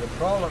 the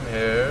problem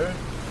here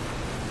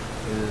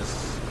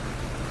is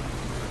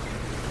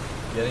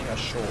getting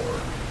ashore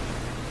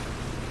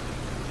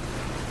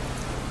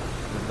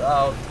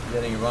without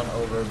getting run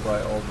over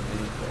by all the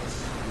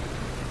vehicles.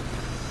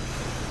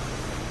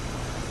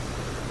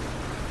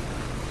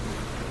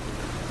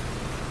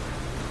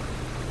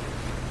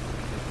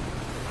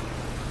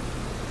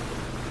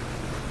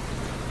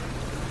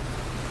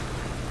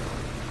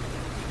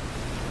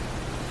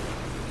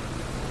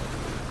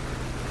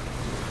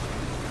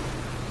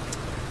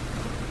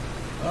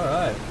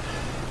 Alright,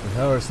 we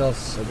have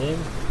ourselves a game,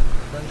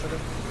 eventually.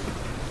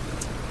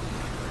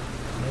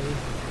 Maybe.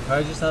 If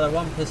I just had a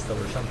one pistol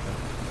or something,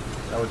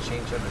 that would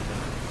change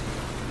everything.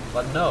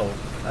 But no,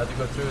 I had to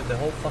go through the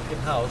whole fucking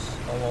house,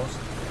 almost.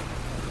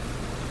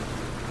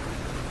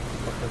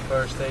 Fucking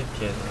first aid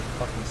kit, and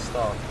fucking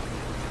stock.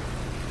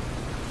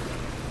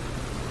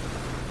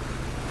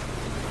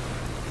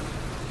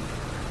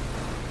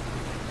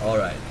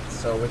 Alright,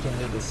 so we can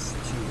do this 2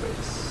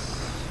 ways.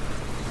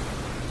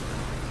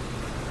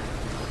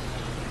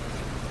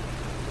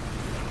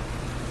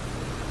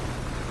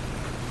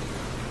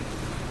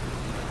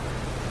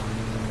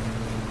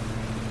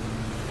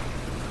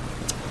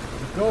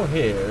 Go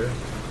here,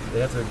 they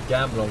have to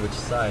gamble on which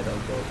side I'll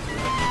go to.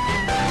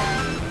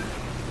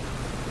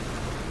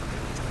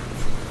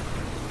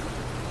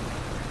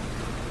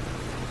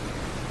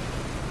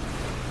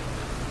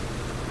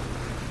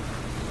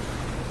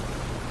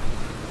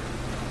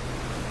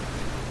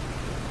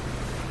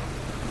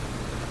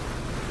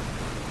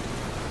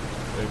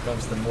 Here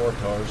comes the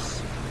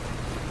mortars,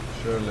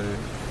 surely.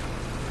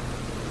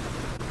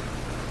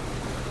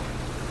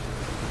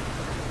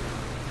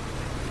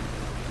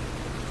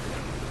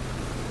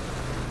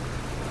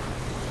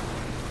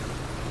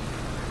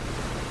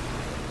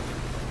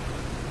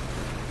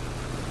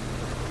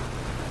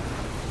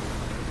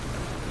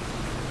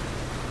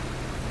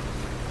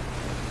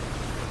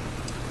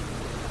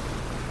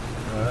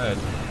 Alright,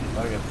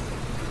 fuck it.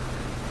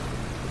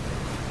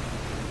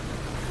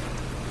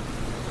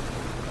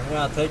 I'm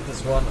gonna take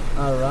this one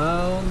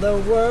around the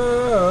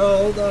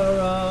world,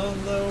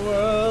 around the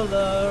world,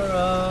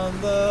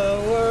 around the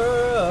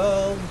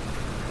world.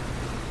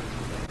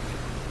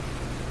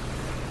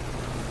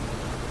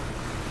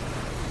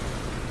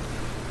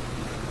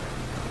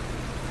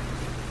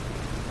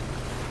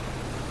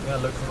 I'm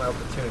gonna look for my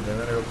opportunity. I'm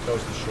gonna go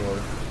close to shore.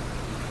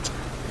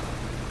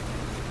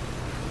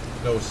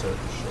 Closer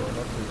to shore,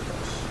 not too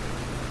close.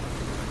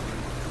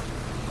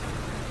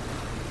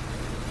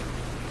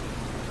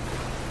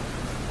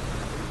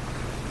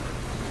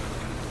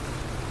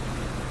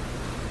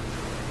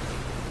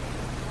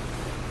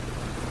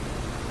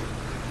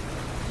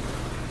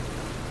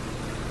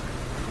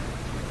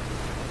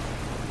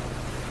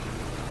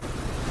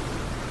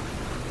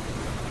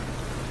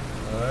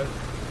 Alright,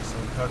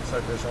 some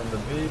cocksuckers on the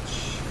beach.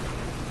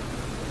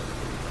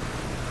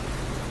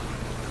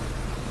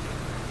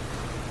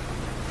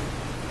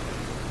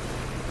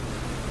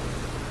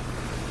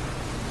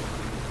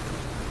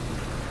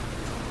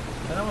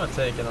 I don't want to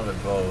take another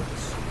boat.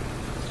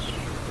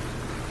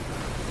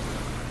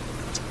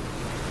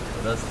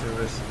 But that's too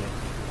risky.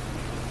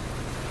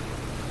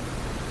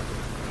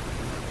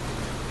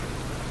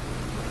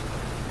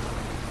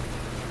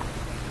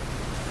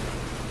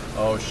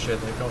 Oh shit,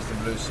 here comes the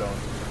blue zone.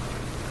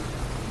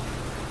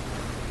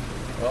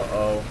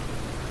 Uh-oh.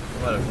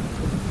 I might have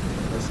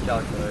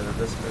miscalculated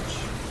this bitch.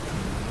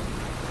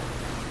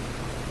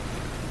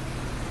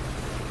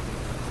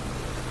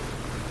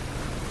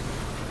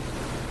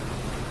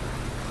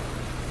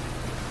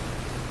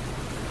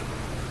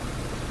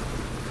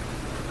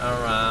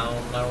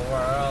 Around the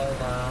world,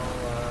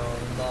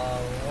 around the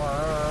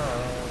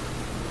world.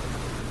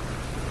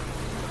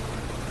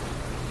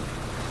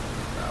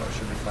 Now we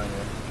should be fine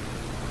here.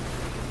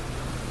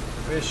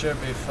 We should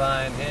be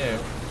fine here.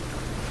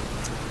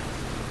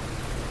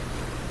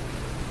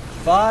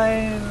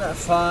 Fine,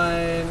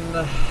 fine.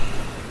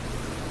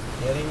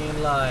 Getting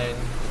in line.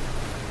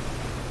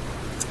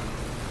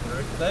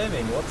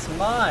 Reclaiming what's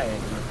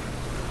mine.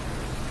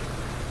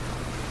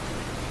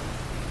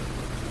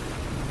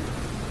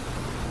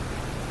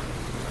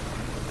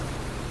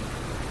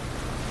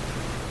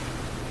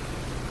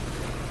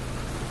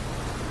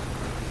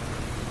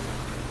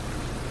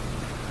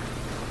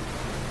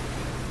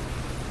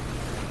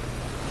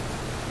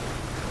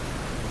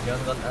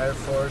 Gun Air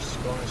Force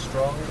going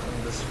strong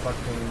in this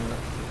fucking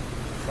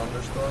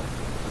thunderstorm.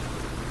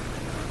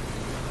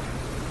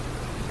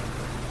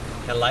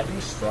 Can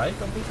lightning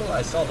strike on people?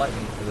 I saw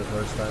lightning for the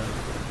first time.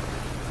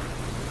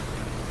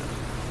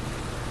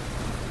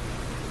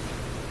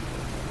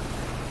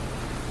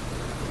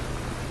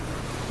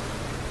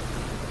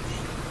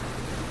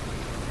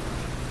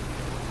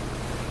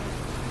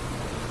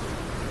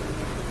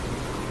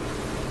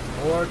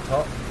 Or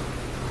top.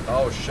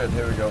 Oh shit,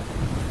 here we go.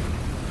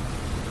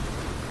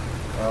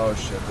 Oh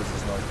shit, this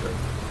is not good.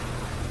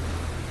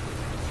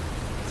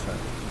 It's fine.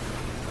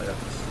 I got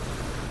this.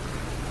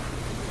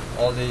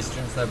 All the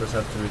stream snipers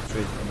have to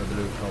retreat on the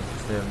blue comp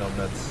because they have no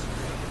meds.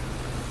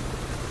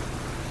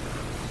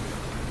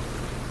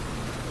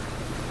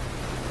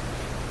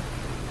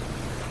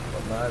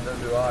 But neither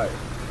do I.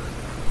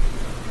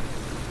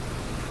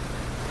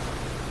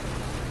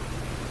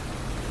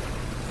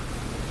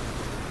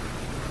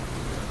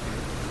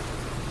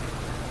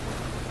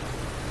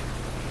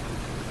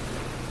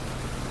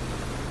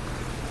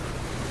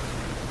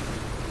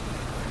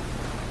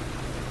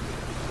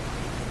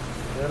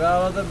 Get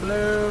out of the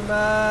blue,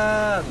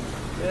 man!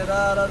 Get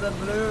out of the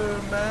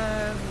blue,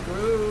 man!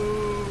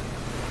 Groove!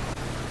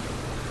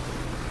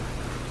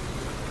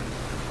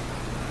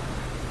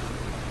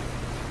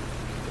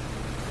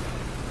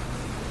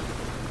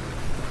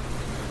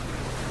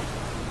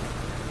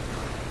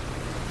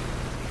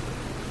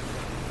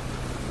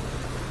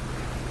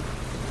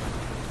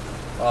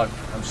 Fuck,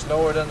 I'm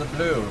slower than the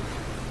blue.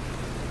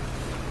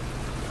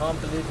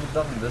 Can't believe we've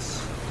done this.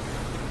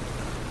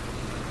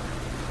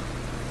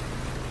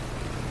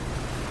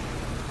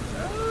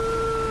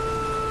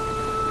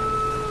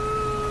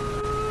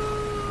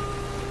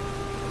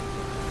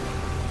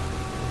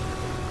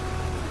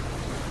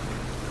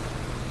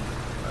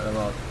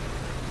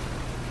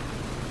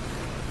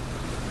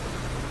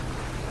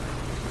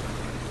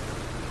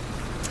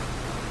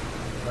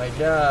 My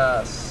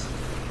gas,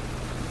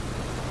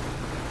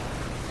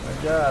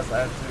 I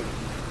have to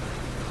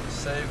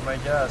save my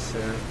gas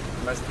here.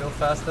 Am I still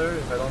faster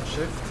if I don't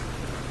shift?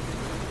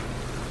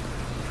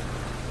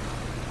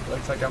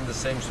 Looks like I'm the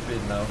same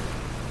speed now.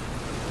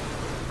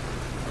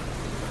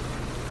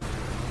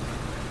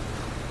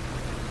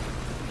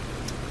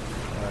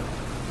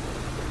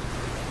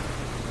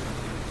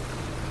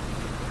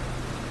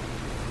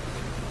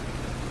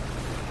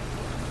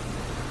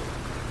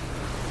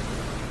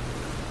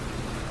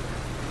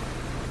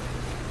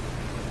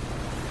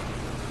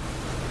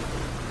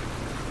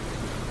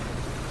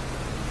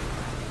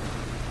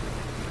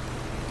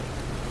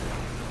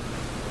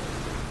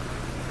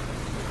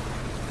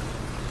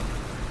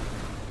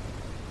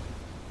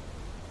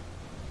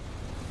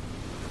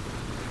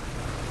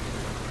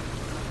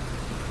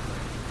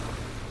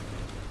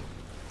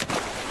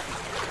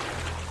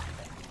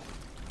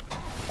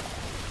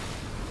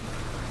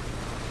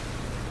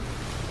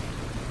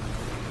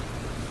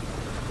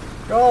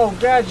 Go,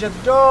 Gadget,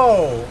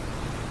 go!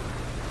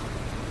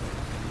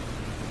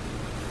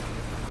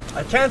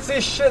 I can't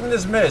see shit in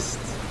this mist.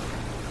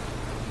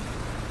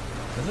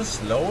 Is this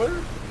slower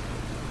than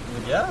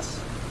the gas?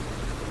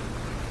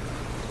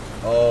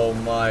 Oh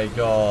my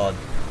god.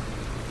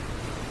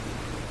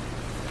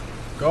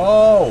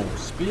 Go!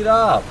 Speed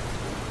up!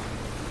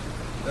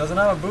 It doesn't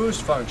have a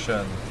boost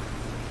function.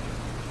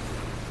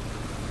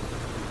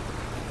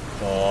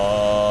 Fuck.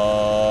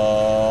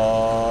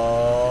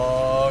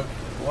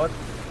 What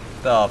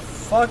the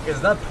fuck is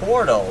that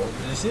portal?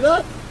 Did you see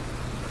that?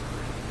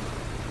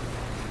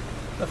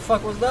 The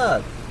fuck was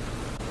that?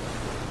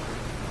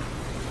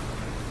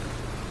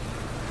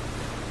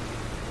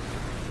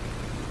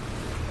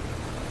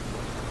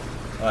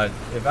 Alright,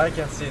 if I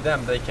can see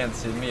them, they can't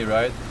see me,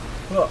 right?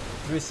 Oh,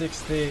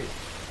 360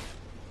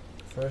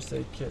 first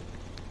aid kit.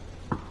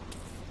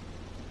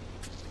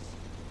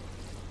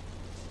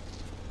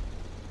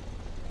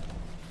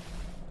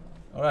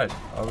 Alright,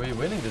 are we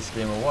winning this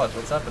game or what?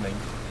 What's happening?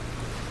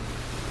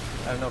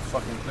 I have no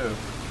fucking clue.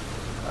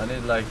 I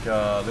need like loot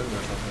or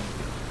something.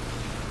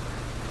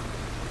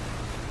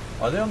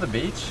 Are they on the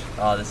beach?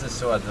 Ah, this is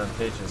so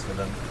advantageous for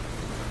them.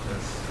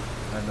 Because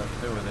I have no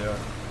clue where they are.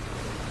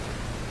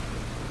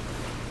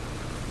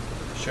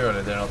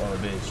 Surely they're not on the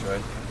beach,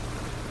 right?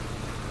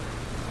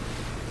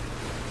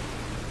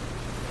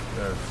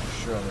 They're for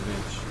sure on the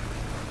beach.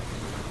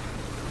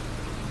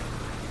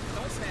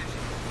 Don't smash it!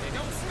 Hey,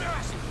 don't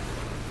smash it!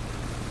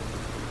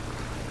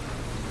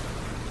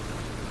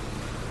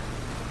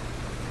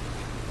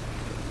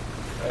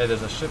 Hey,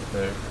 there's a ship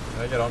there.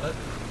 Can I get on it?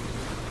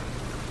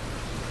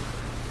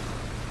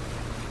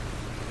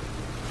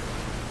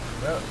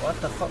 Well, what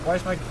the fuck? Why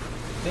is my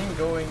thing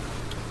going?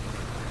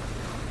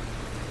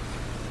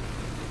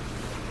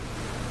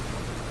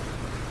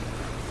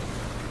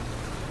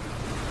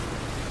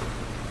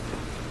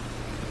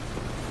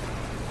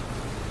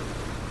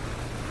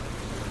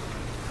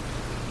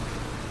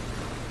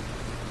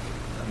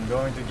 I'm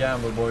going to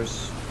gamble,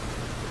 boys.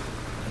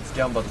 It's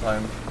gamble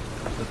time.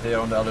 But they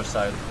are on the other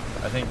side.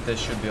 I think they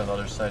should be on the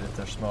other side if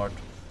they're smart.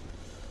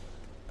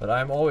 But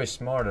I'm always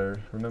smarter.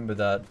 Remember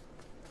that.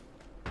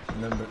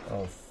 Remember.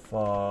 Oh,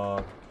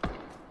 fuck.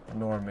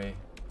 Normie.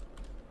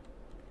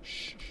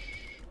 Shh.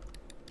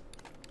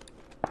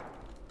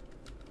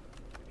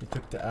 He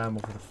took the ammo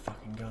for the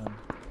fucking gun.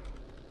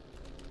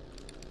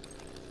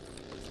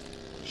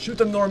 Shoot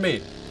them,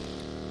 Normie!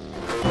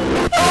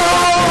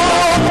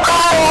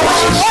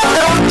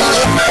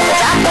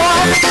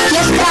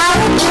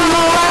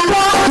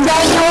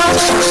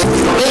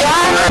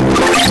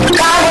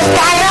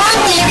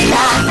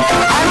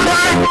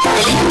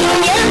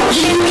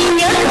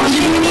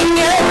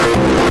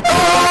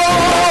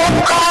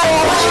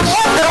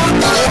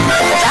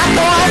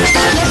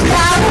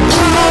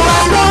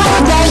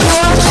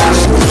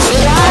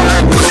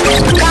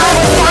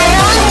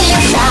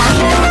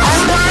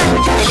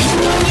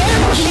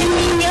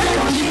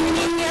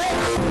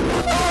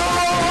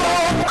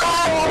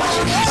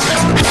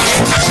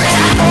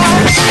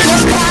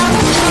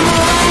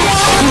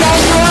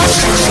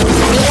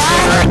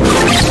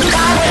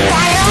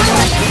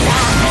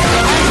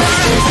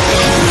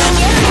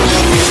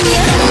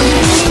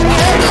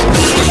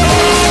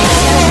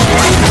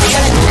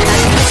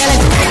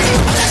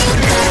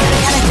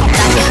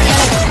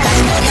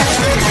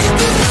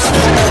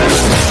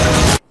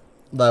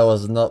 That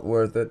was not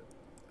worth it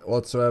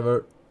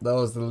whatsoever. That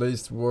was the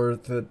least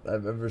worth it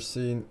I've ever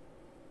seen.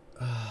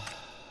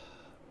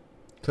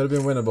 Could have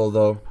been winnable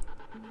though.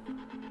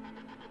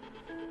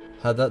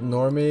 Had that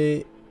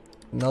Normie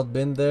not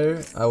been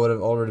there, I would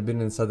have already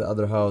been inside the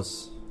other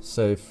house,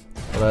 safe.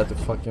 But I had to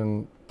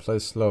fucking play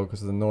slow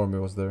because the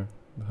Normie was there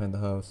behind the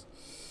house.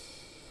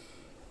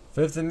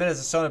 15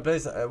 minutes of Sony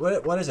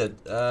PlayStation. What is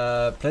it?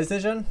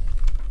 PlayStation?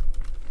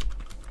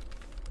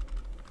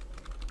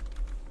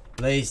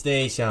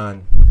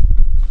 PlayStation.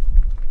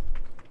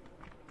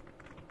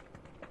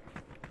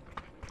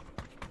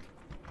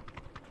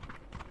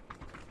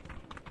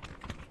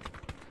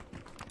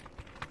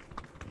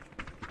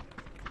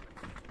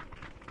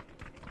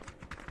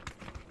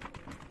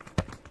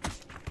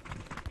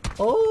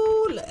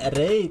 All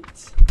right.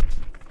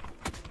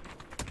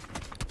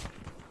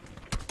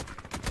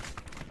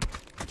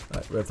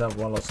 Alright, we have time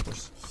for one last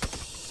course.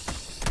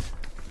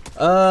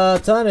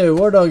 Tiny,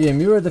 War Dog Game,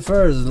 you were the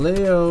first.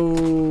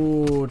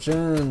 Leo,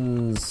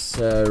 Chance,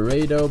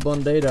 Rado,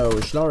 Bondado,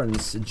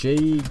 Schlorens,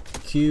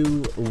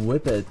 JQ,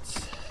 Whippet,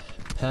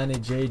 Panny,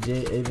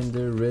 JJ,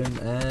 Avender, Rim,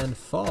 and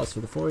Foss for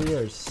the 4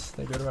 years.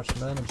 Thank you very much,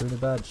 man. Enjoy the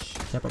badge.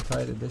 Kappa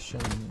Pride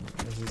Edition,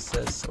 as he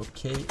says.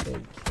 Okay,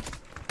 egg.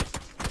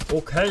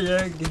 Okay,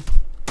 egg.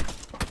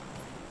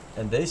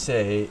 And they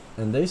say,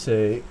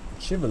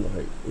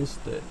 Chivalry is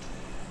dead.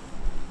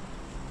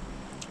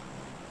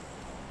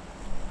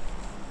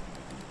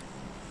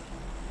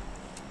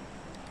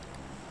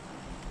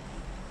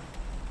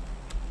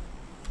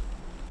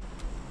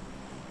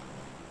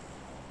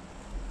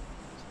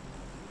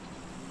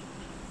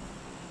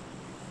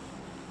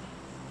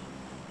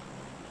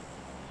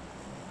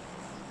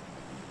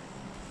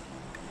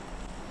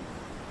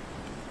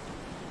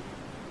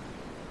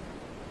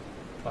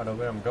 I know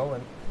where I'm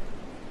going.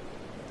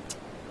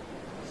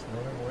 It's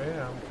knowing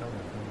where I'm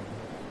coming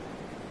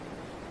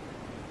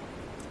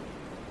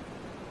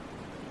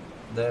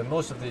from.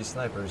 Most of these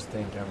snipers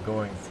think I'm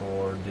going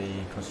for the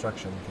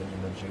construction thing you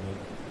mentioned,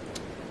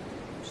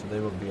 so they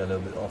will be a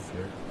little bit off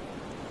here.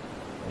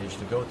 I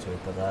usually go to it,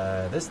 but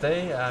this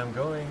day I'm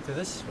going to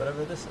this,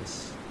 whatever this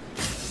is.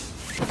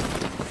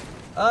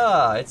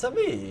 Ah, it's a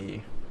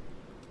me!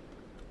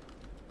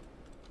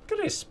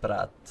 Chris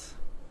Pratt.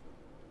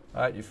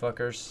 Alright, you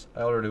fuckers.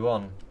 I already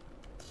won.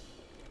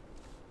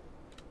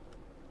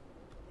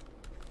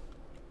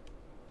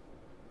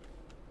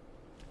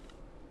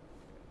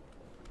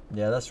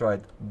 Yeah, that's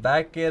right.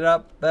 Back it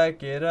up,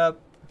 back it up.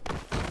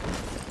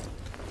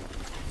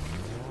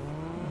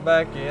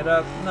 Back it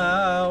up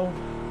now.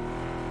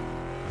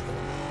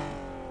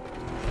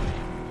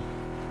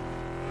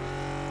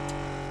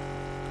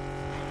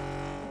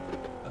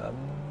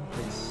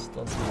 Please,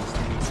 don't do this.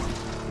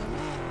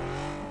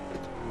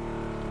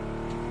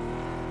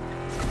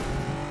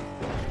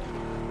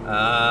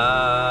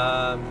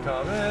 I'm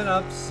coming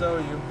up, so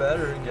you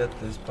better get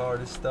this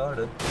party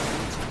started.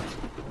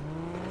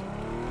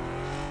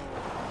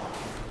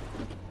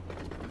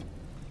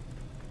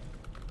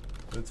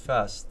 Do it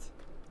fast.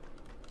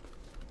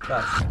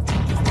 Fast.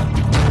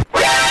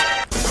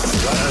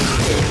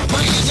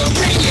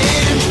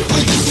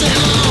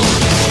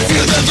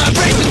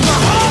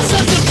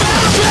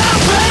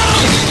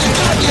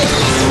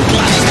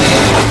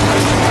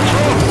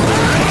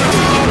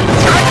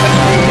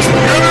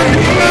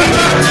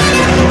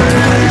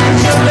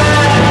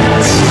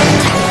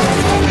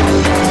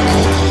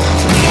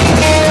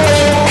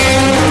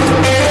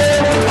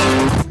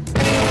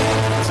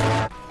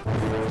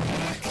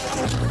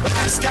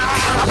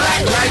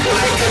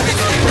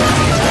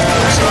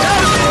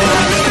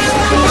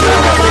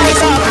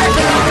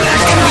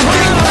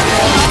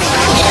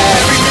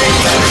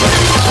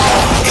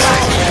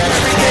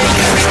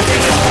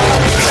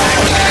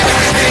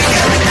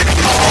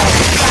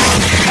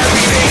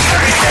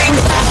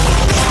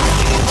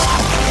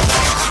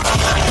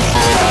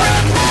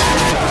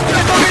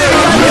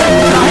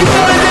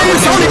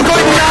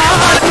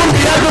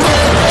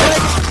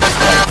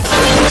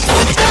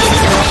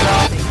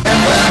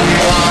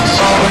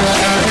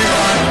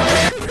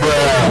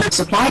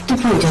 supply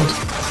depleted.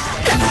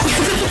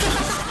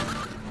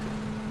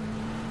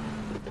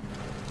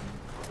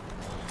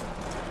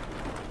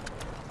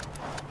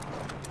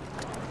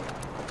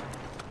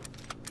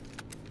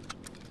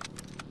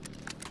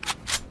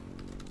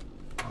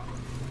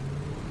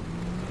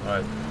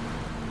 Alright.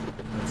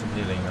 Need some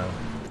healing now.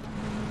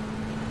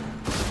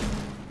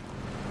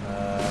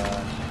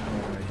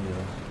 I'm gonna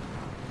heal.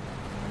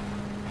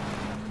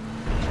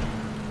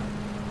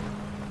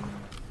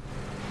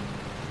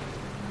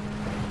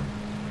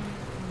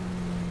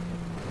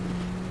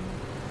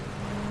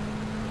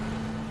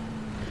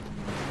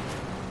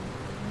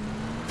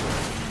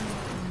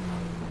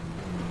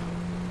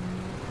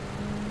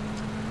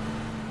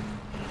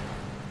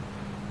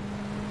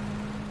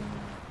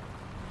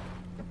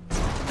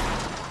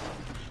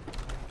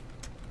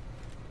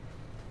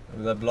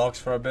 That blocks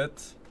for a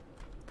bit.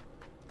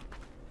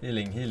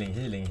 Healing, healing,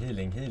 healing,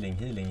 healing, healing,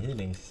 healing,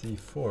 healing.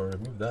 C4,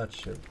 remove that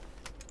shit.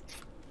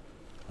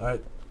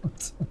 Alright.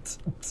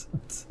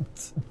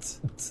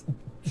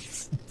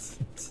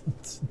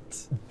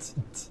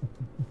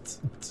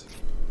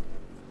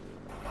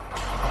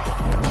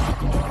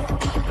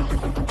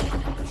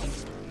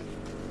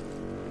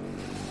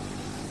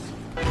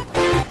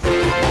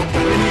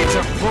 We need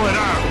to pull it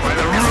out by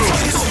the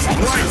roots.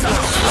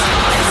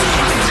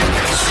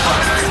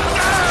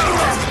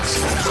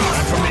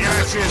 From the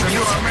ashes, a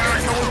new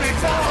America will be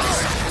born.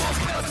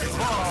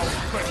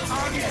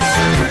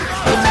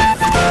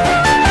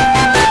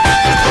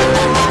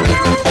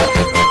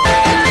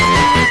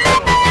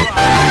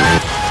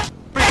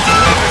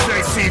 As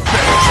they see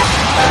fit,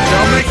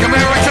 they'll make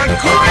America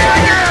great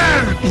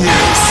again. You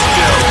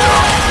still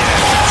don't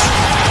get it.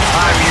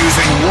 I'm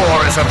using war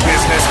as a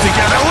business to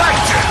get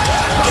elected,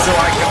 so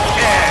I can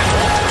end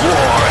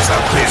war as a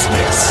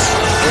business.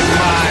 In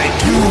my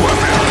new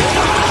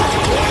America,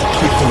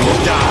 people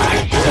will die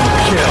and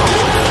kill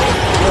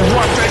for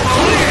what they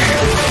believe.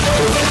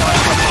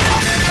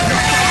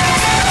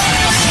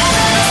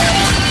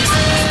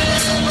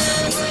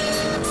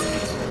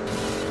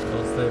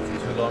 Don't stay for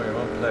too long in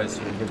one place,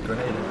 you get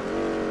grenaded.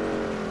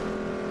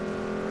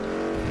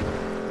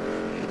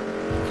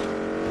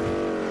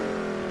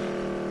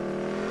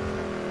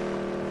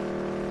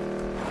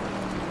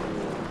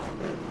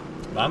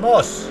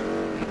 ¡Vamos!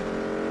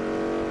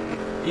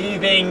 ¡Y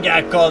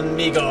venga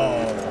conmigo!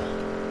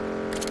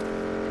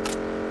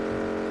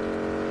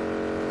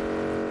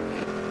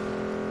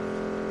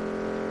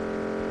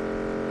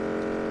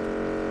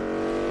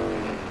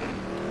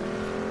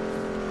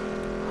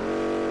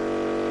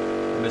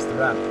 I missed the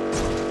ramp.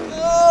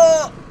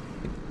 Oh!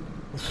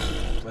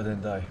 I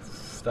didn't die.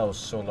 That was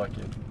so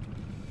lucky.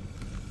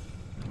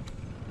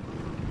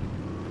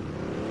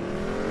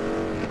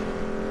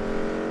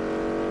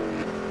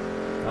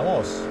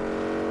 Vamos.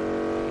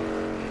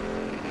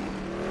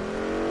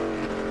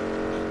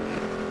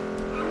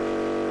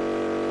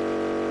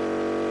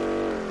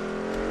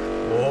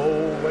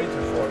 Whoa, way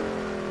too far.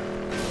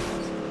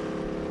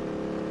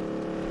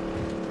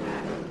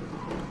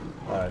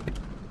 Alright.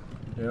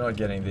 You're not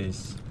getting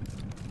these.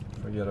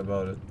 Forget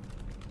about it.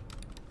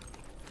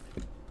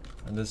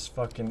 And this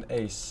fucking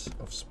ace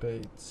of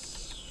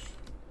spades.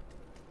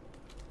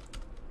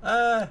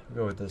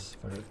 Go with this.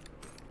 Fuck it.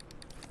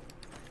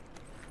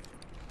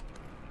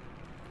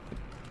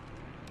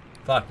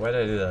 Fuck, why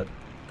did I do that?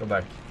 Go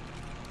back.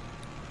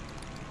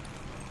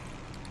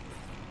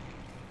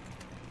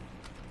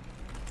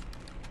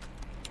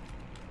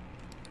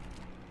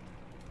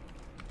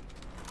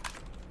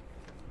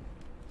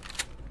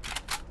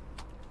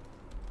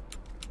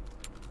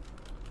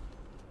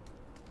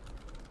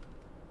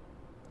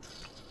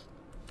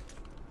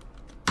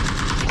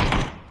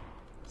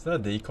 Is that a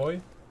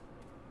decoy?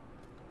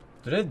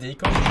 Do they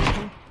decoy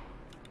people?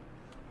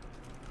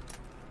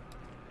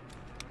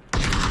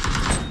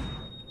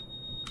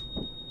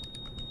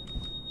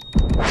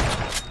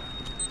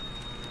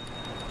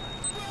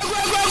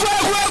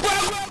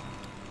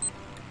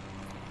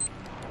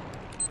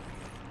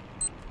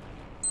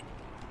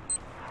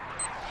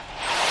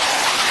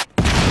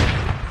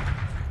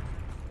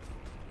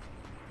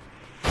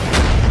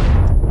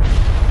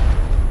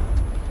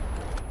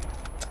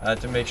 I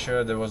had to make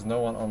sure there was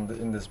no one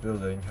in this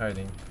building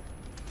hiding.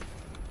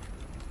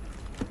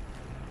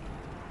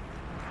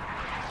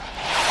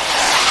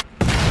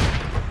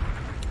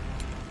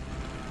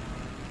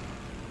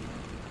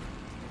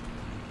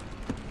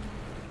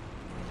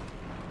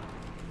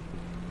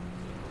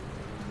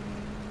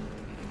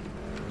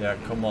 Yeah,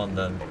 come on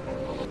then.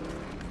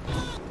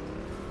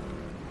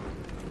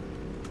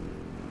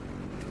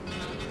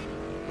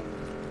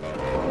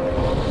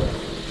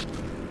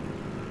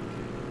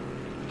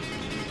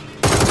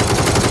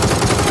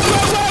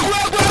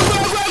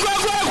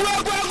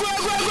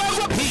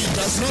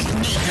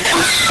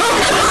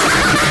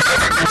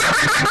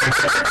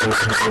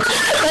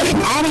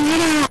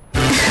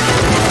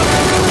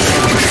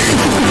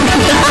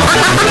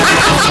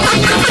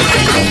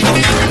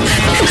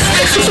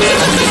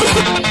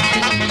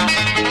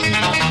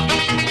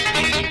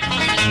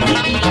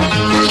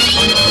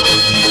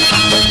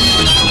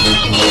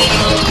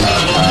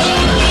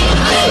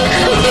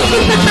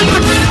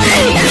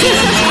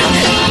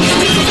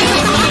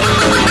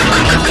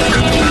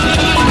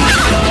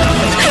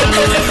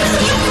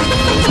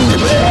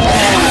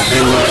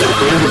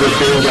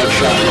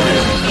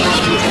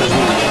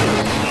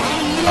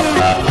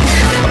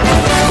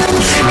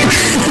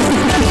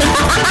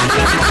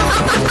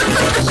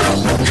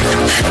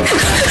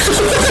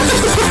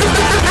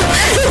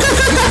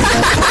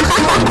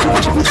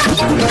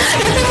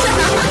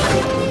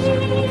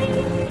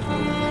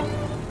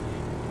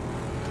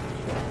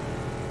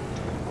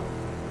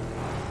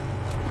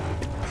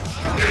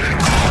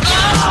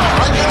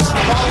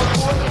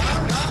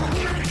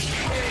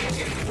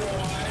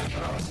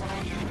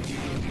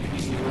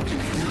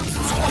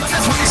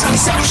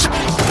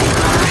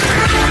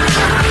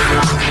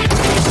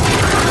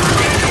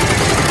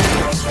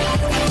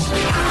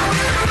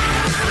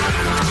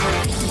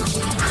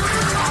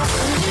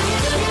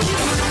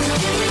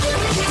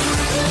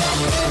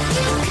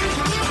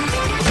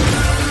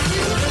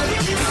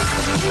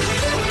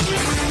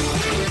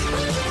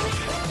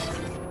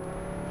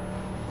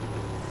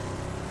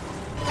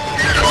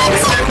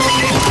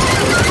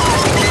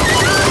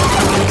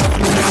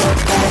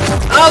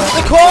 Out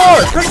the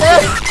core! Press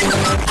F!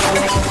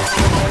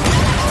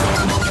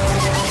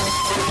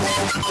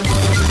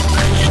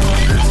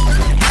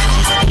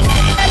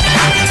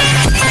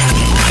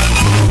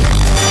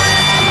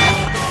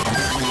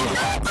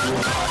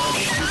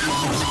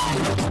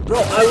 Bro,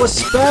 I was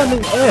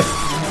spamming F!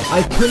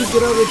 I couldn't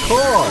get out of the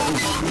car!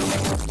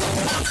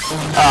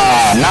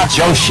 Not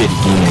your shit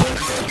again.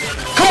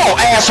 Come on,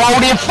 asshole,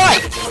 then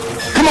fight!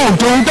 Come on,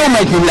 dude, don't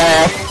make me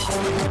laugh.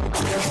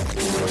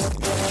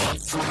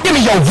 Give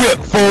me your whip,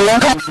 fool!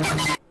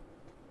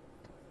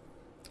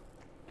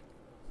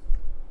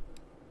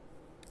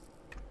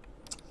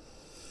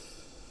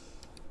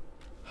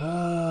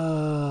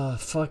 Ah,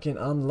 fucking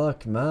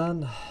unluck,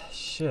 man.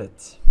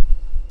 Shit.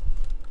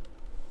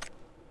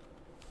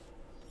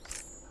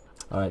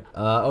 Alright,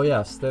 oh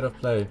yeah, state of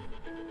play.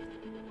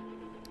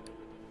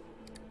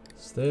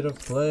 State of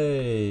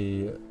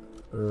play.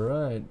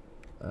 Right.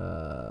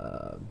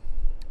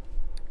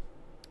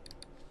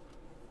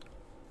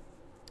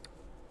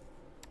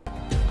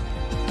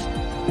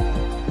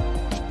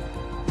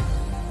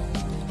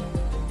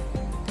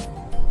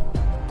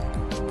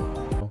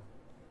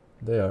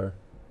 They are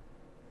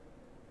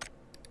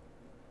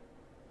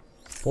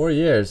 4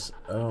 years.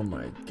 Oh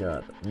my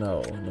god.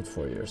 No, not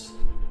 4 years.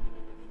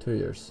 2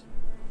 years.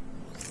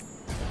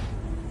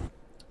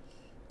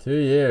 2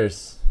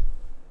 years.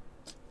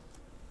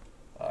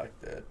 Fuck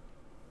that.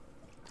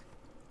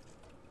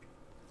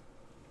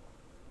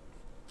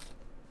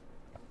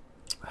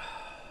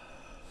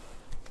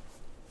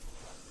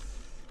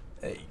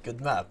 Hey,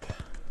 good map.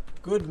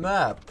 Good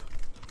map.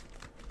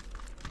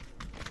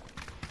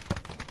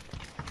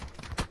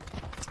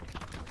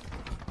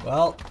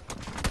 Well,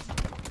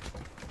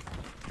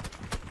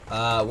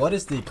 what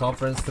is the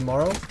conference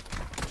tomorrow?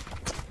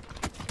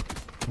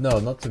 No,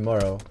 not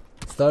tomorrow.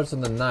 It starts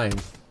on the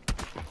 9th.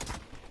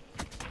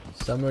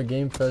 Summer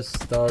Game Fest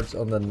starts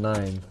on the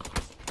 9th.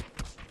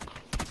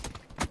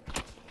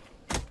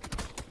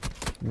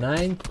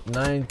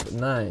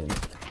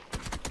 9th.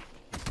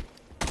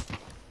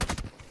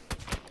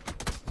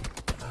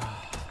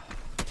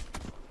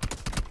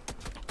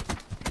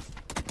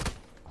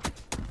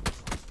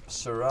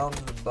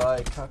 Surrounded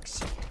by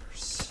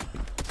cocksuckers.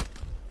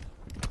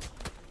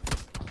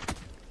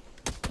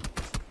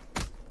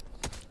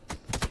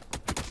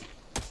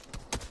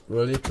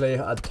 Will you play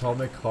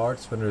Atomic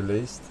Hearts when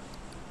released?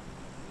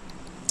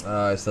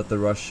 Is that the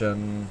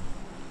Russian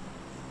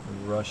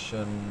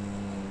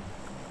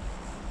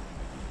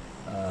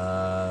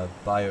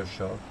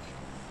Bioshock?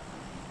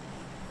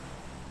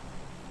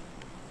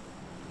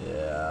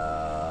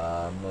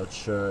 Yeah, I'm not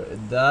sure.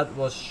 That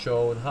was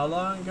shown how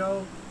long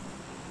ago?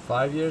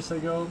 5 years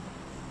ago?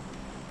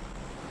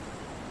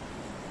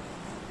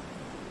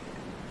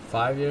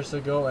 5 years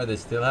ago, and they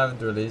still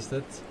haven't released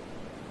it?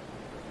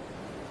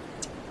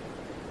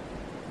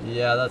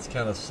 Yeah, that's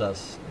kind of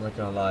sus, I'm not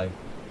gonna lie.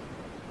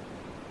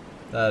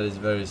 That is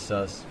very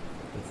sus.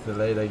 It's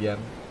delayed again.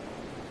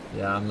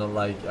 Yeah, I'm not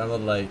like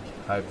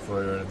hyped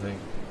for it or anything.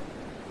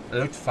 It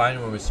looked fine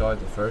when we saw it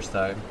the first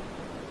time.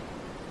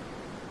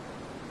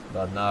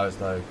 But now it's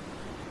like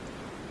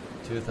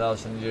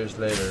 2,000 years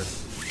later.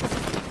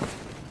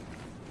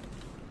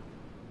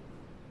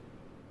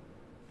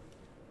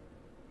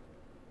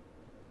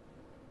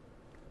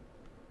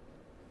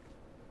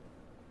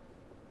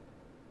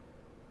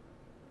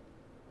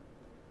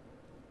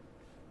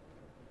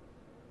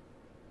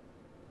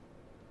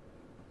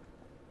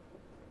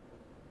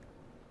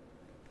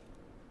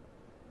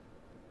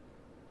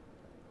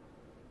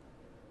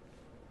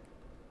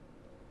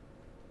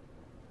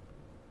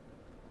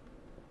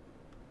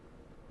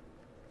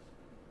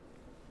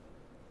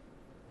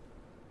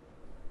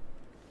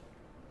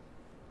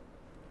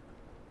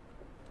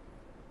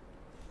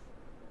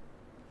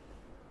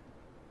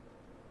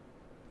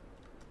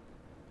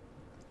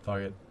 Fuck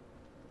it.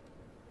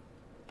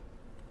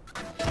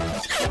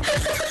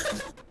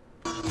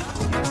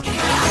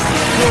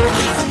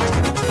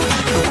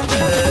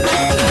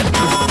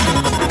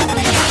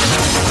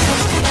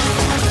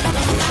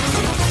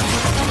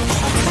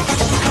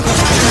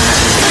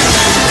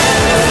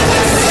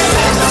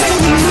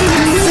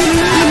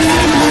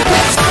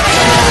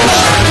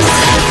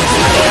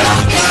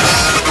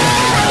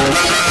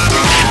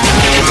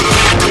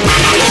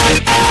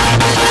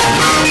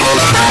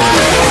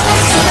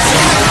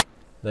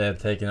 They have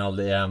taken all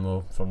the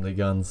ammo from the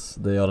guns.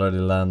 They already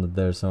landed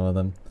there, some of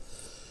them.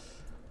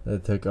 They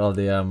took all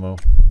the ammo.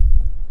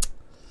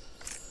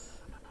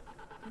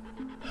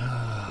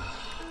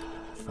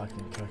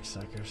 Fucking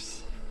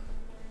cocksuckers.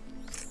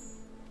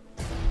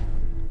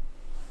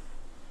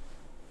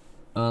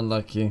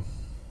 Unlucky.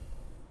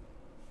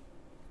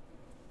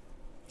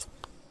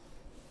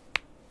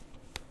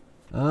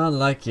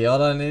 Unlucky.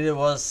 All I needed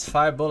was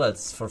 5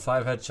 bullets for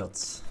 5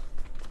 headshots.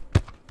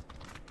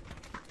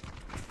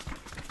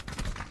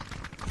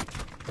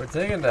 We're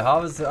taking the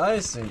Harvest to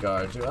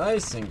Isengard.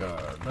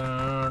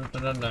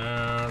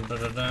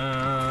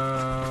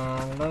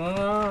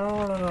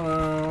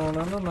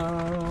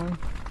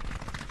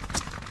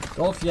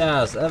 Golf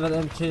Yas,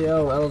 Evan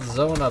MKO,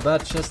 Elzona,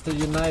 Batchester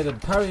United,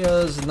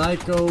 Parias,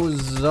 Nyko,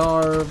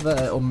 Zarv,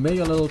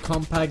 Omega Little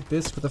Compact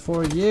Disc with the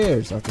 4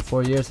 years. After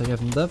 4 years, I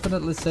can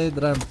definitely say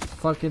that I'm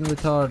fucking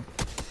retarded.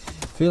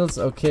 Feels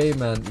okay,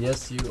 man.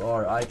 Yes, you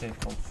are. I can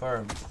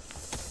confirm.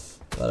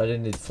 But I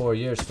didn't need 4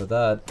 years for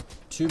that.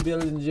 2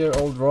 billion year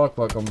old rock,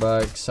 welcome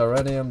back.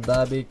 Saranium,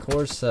 Dabby,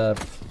 Corsap,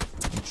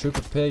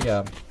 Trooper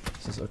Pega.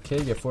 This is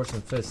Okega,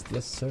 Forsen Fist.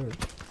 Yes, sir.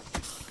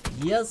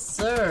 Yes,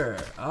 sir.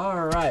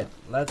 Alright,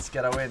 let's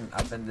get a win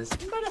up in this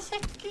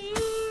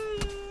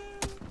motherfucker.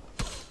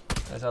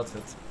 Nice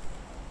outfit.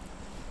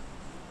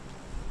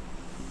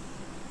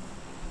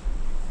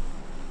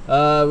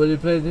 Will you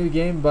play a new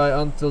game by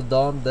Until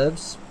Dawn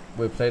devs?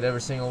 We played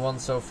every single one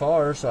so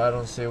far, so I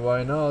don't see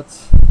why not.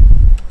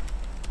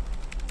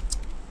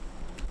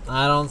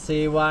 I don't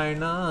see why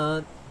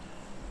not.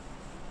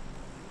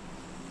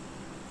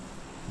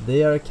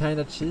 They are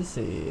kinda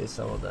cheesy,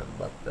 some of them,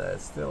 but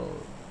still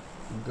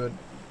good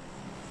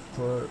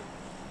for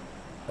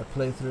a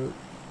playthrough.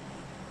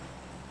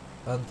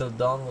 Until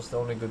Dawn was the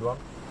only good one.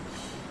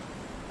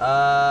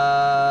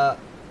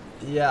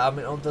 Yeah, I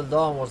mean Until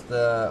Dawn was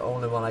the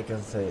only one I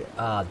can say,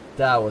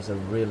 that was a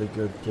really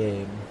good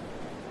game.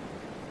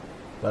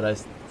 But I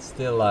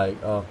still like,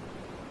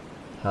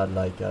 had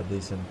like a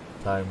decent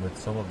time with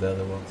some of the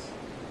other ones.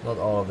 Not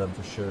all of them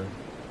for sure.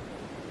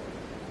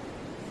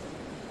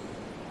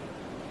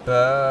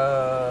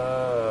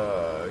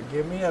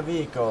 Give me a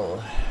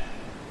vehicle.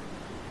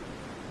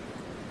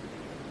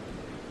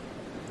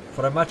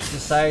 For a much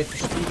desire to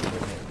speak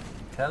with him.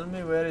 Tell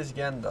me, where is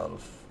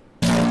Gandalf?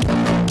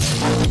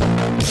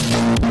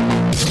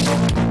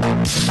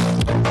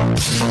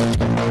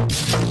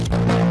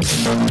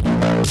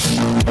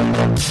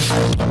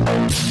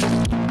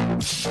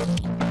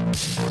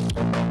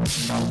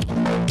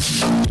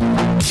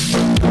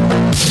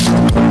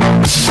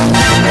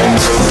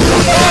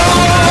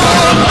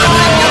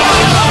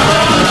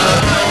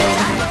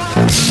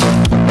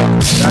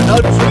 There are no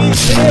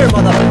trees here,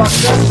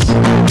 motherfuckers!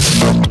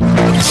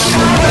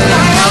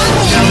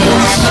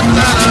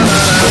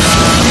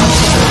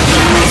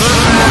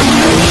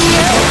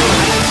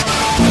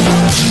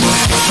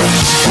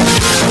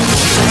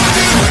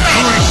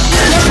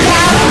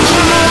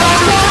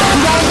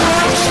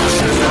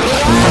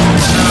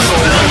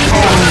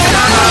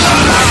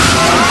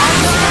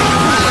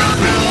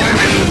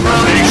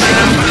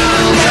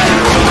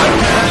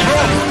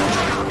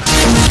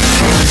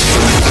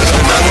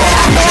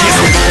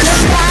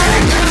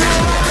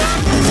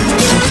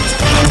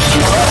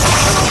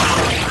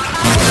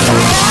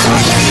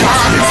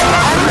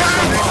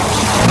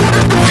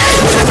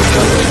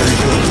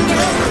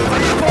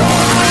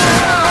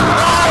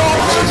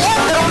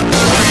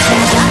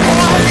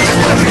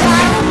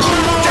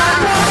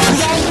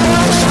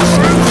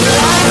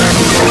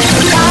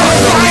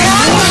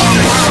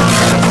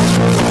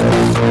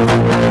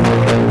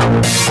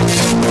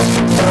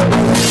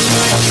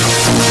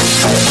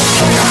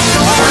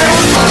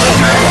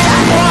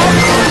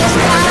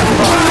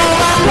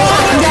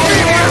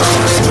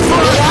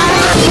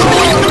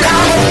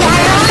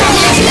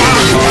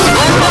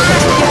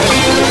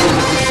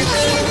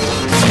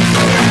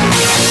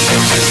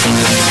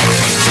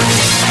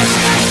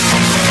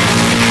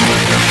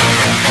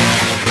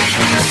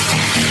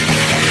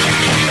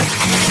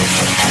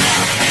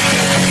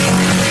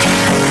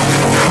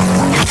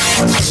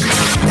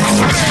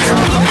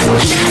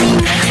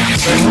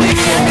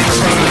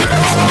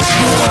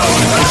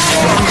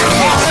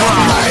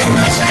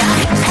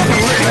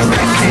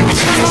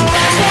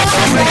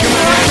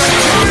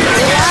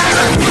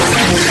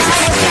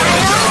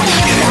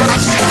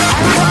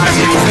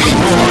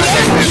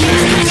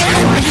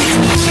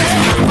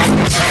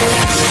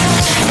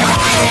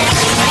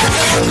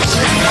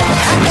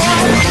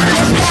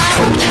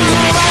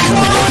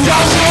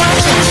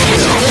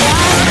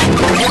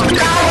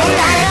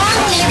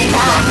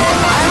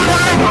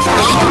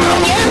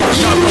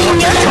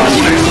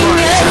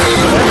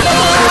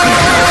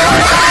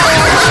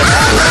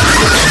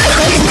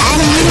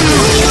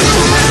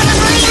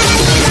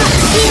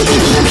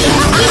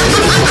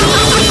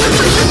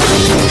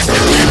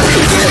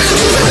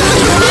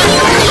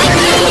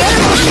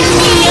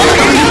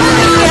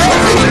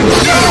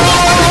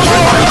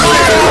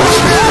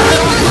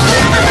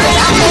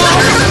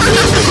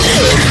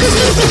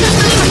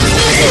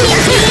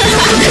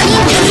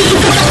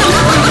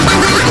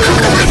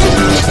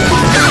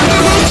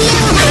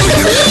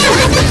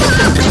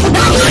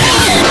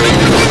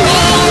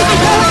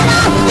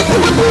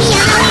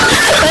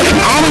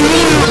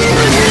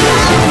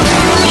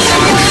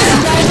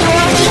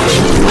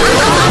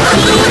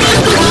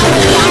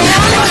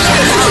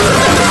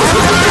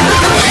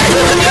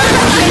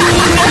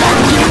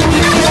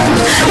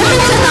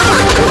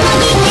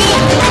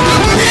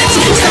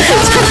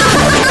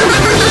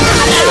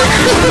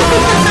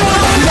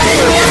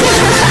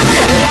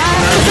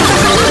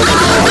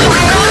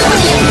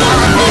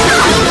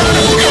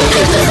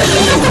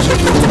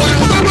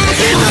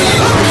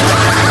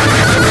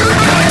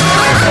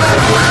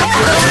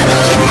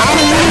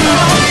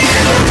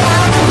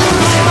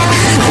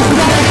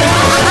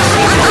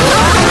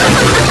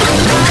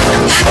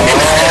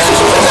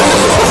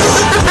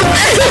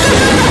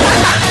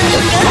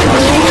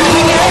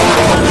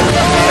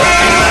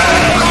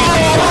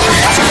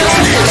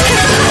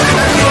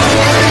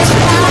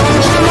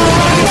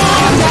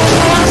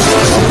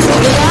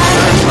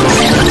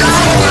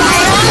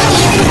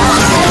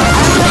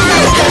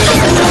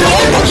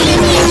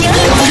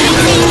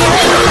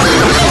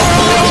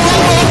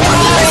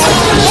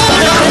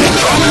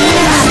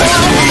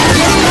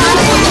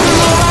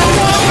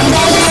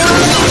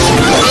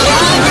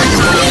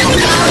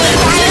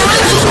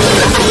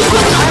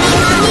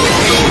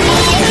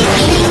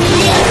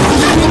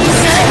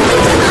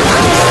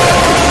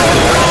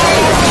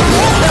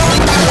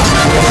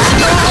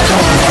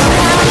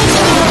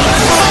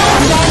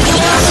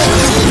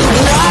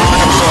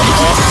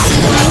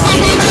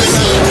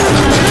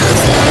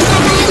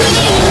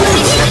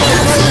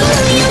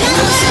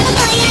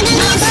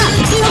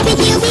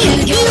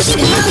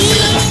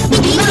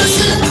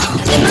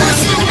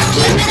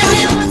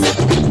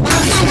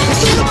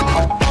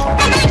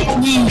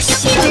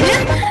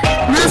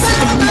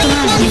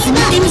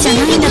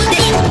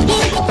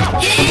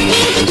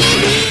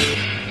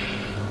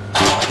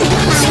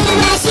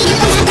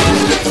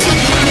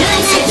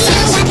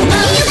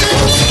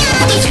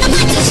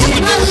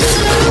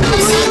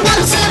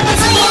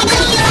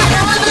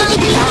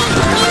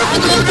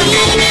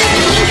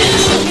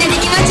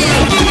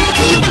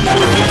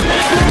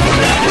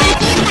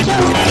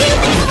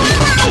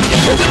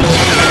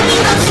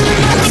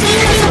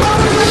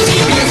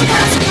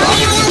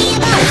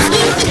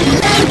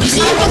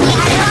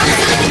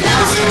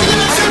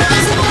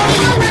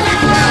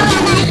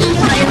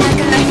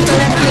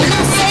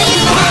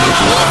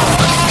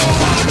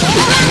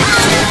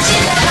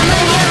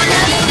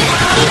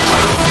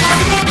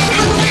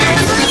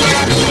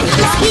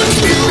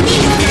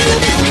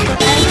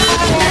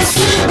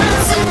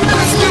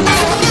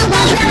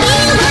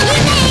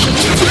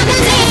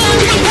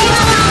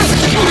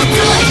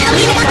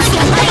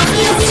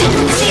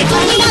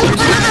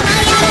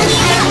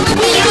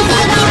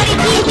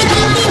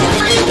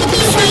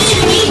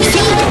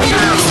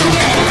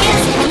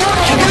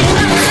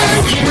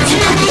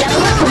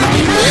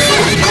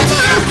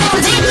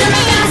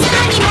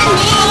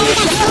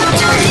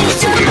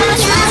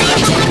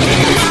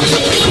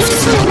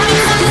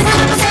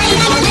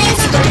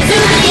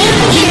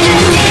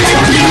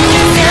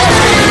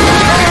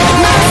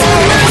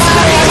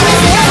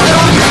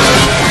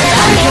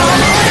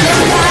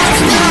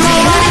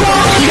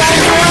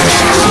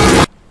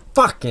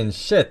 fucking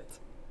shit.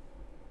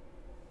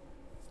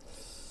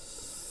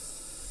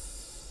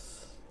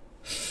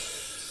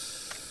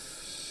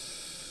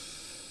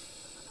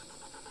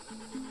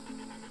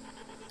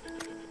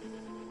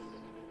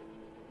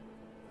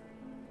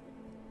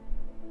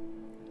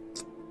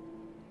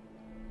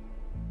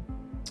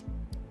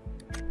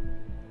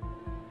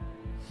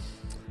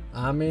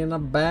 I'm in a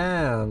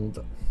band.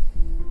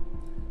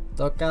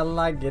 Toca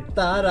la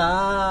guitarra.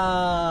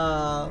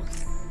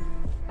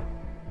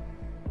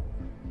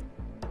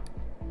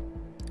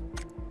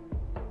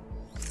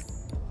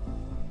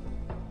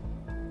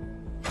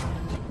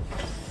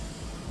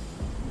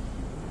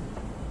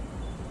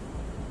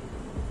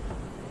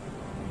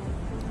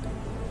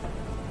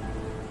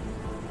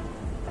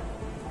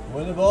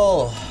 Win the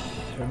ball.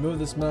 Remove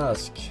this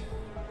mask.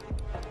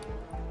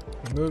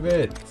 Remove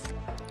it.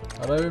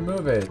 How do I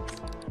remove it?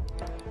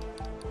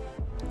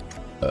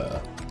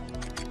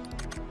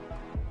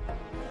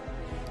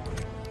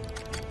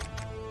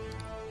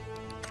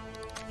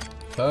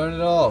 Turn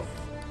it off.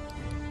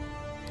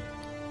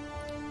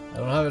 I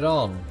don't have it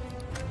on.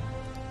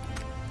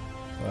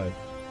 Right.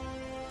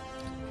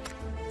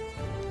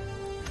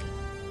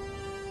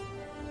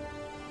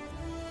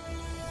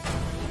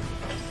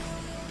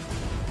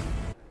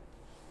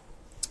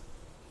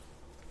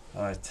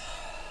 Alright.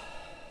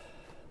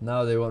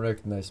 Now they won't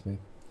recognize me.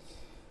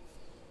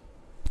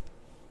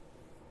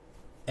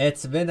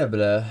 It's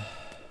winnable.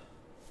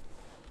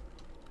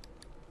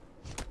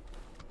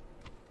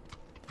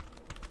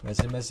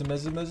 Messi, Messi,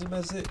 Messi, Messi,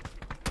 Messi.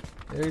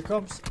 Here he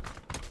comes.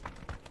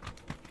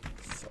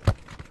 Fuck.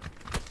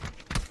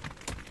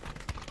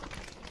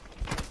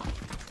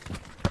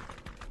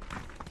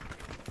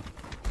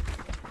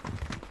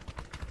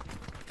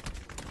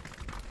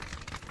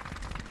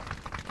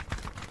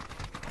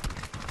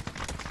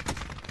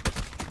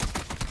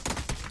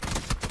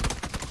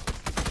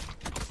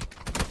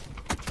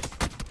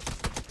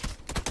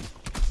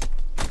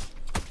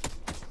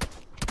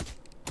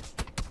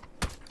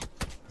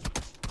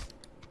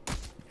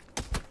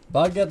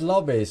 Bugged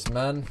lobbies,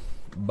 man.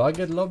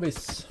 Bugged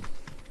lobbies.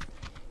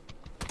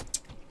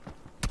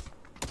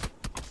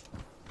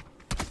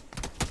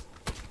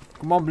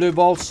 Come on, blue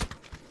balls.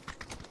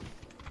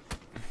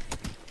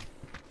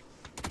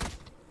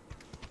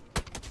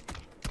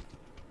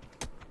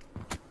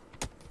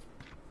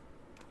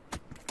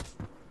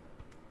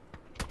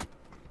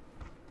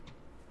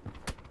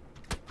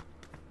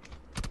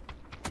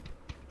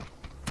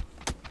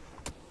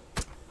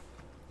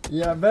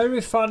 Yeah,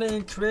 very funny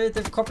and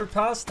creative copy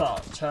pasta,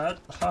 chat.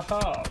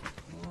 Haha.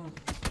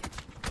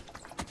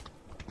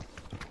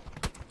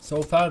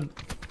 So fun.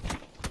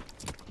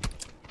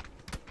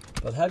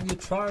 But have you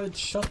tried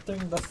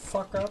shutting the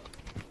fuck up?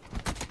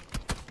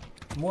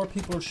 More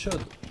people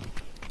should.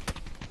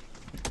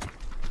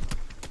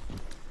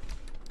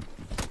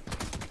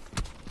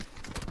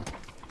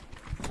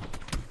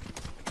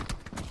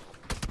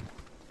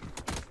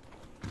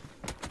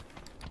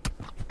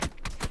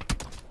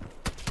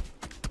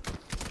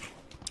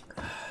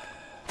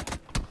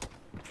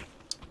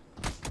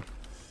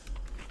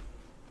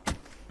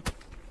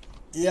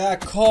 Yeah,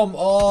 come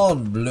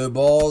on, blue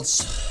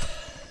balls.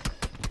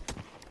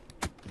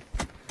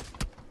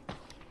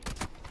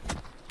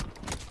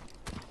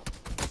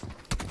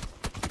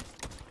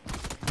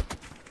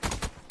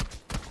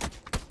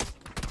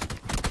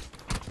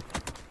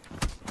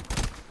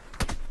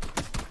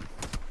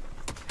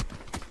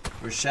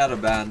 We're shadow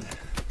banned.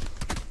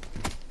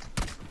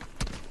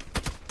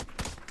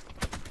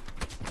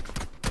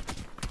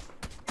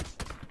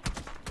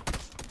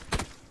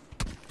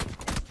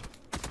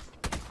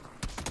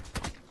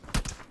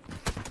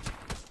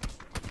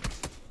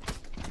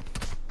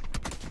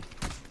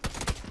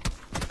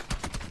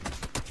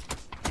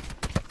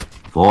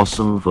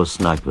 Forsen for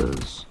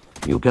snipers.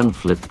 You can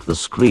flip the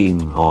screen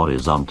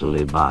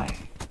horizontally by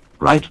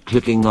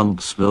right-clicking on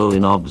XPO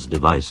in OBS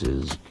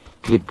devices.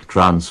 Click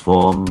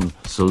transform,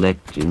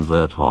 select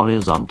invert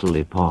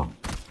horizontally pog.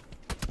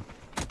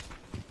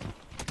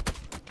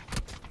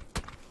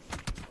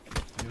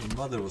 Your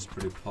mother was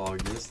pretty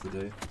pog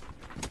yesterday.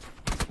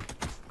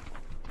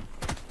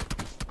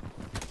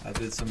 I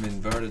did some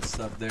inverted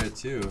stuff there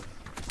too.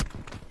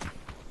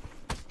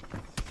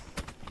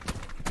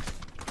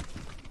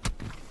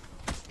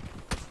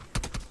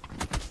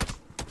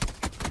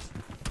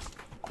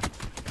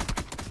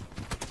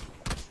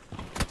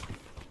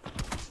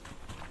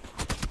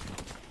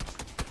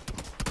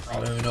 I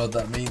don't even know what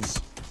that means.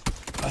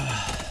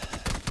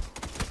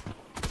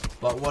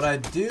 But what I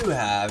do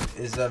have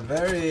is a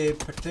very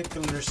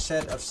particular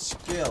set of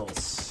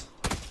skills.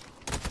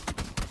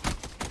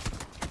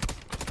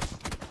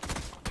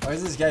 Why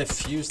is this guy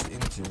fused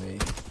into me?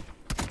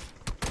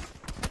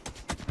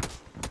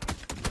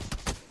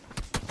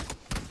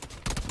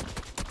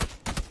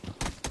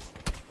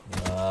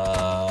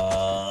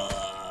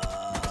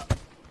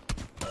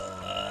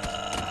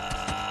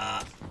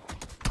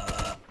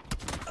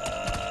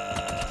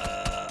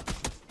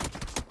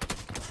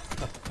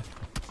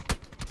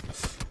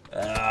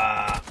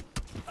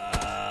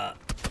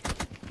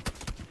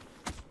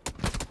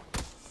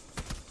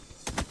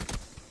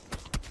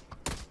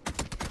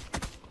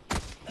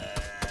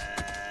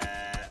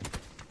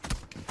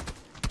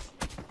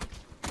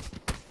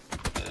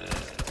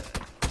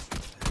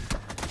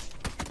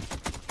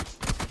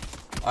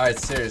 Alright,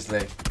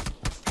 seriously.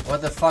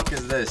 What the fuck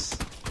is this?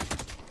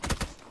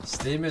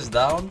 Steam is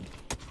down?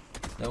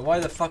 Then why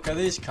the fuck are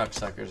these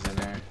cocksuckers in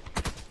here?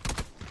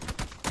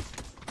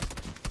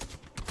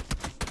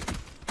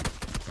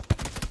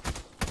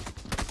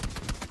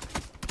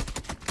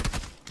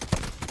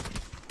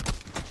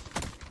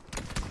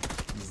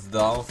 It's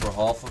down for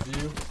half of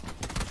you.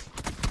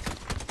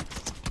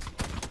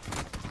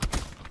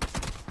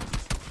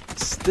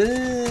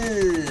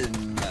 Steam!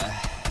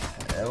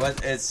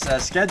 It's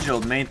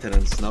scheduled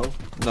maintenance, no?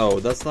 No,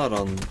 that's not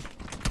on...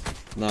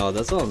 No,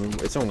 that's on...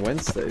 It's on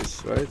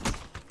Wednesdays, right?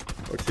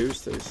 Or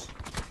Tuesdays.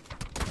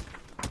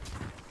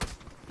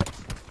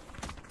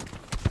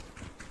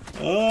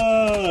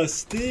 Ah,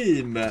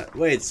 Steam!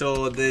 Wait,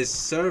 so this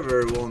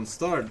server won't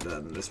start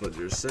then, is what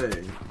you're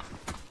saying?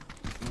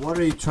 What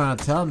are you trying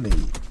to tell me?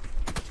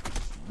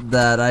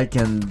 That I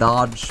can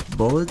dodge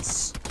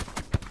bullets?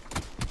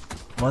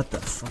 What the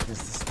fuck is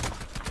this?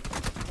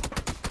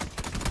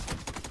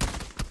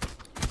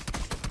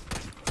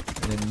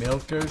 Any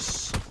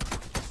milkers?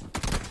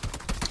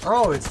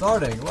 Oh, it's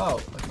starting! Wow,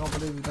 I can't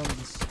believe we've done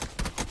this.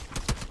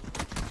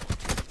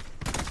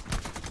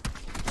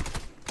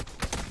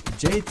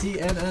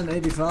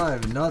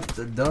 JTNN85, not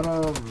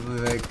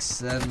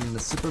Donovix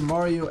and Super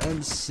Mario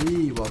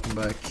MC, welcome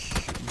back.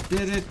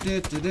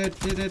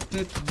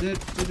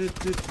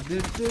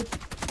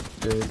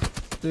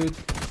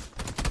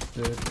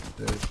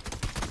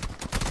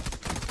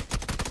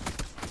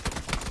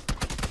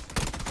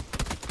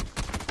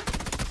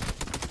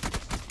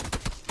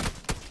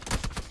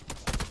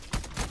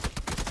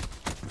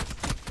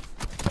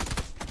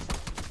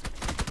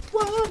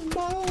 One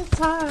more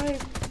time.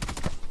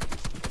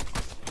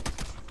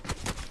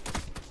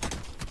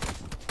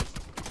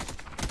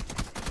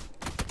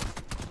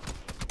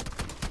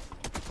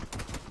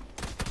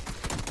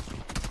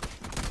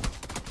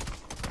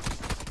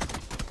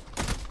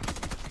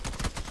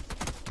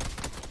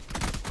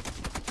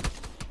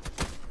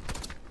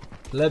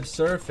 Leb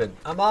surfing.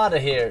 I'm out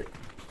of here.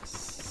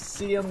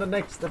 See you on the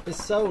next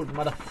episode,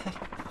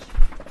 motherfucker.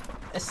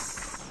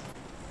 Yes.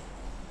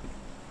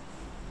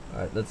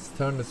 Alright, let's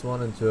turn this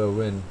one into a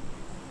win.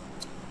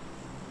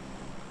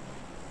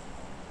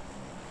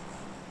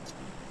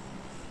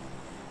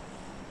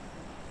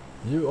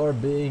 You are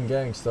being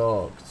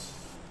gang-stalked.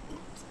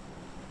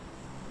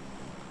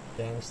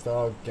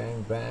 Gang-stalked,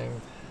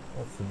 gang-banged.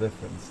 What's the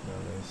difference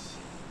nowadays?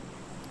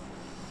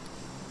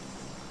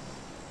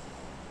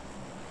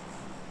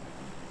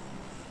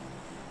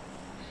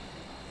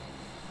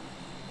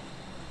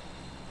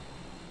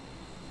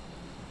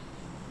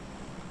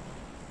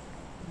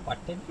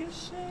 What did you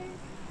say?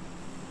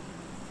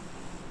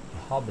 The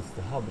hobbits,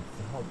 the hobbits,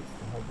 the hobbits,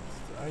 the hobbits,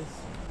 the ice,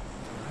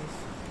 the ice.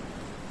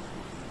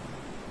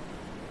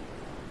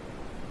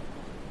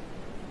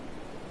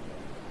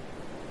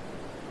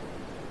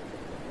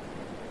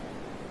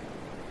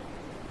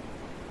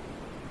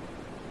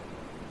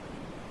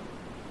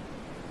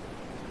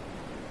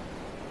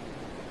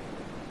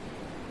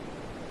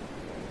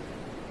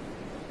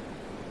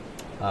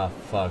 Ah,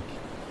 fuck.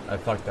 I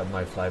fucked up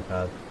my fly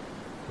pad.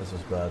 This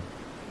was bad.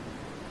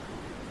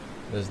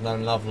 There's not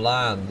enough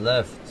land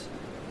left.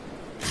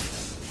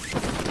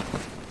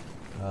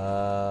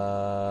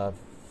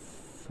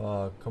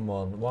 Fuck, come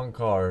on. One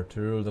car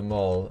to rule them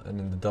all and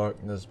in the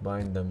darkness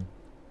bind them.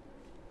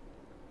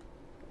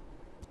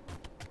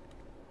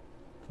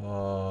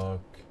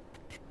 Fuck.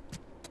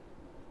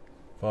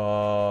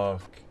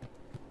 Fuck.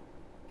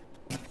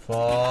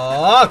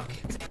 Fuck!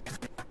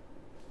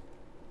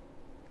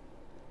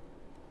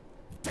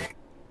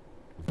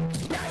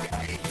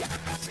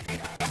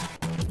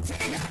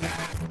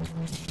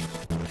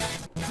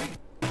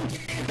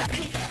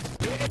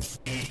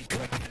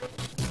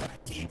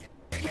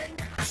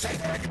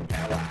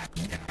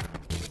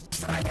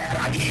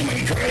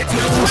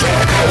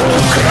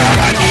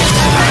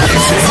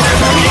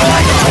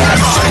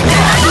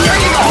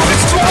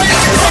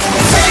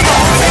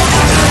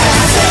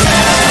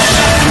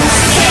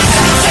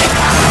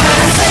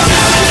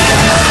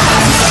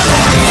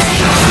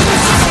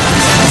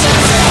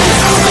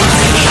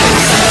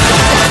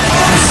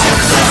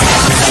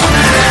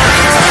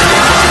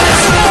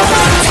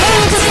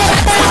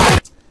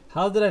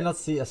 How did I not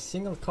see a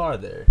single car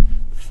there?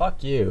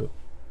 Fuck you.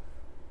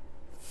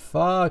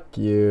 Fuck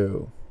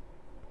you.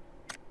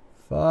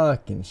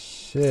 Fucking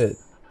shit.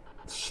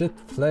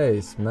 Shit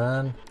place,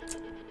 man.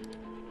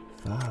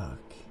 Fuck.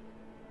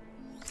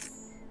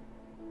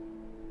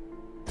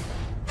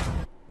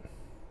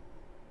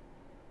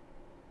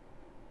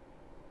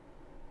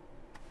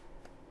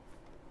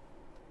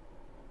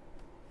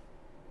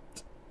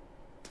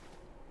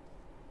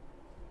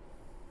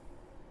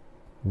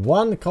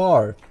 One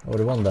car! I would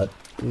have won that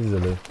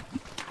easily.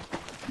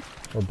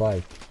 Or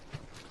bike.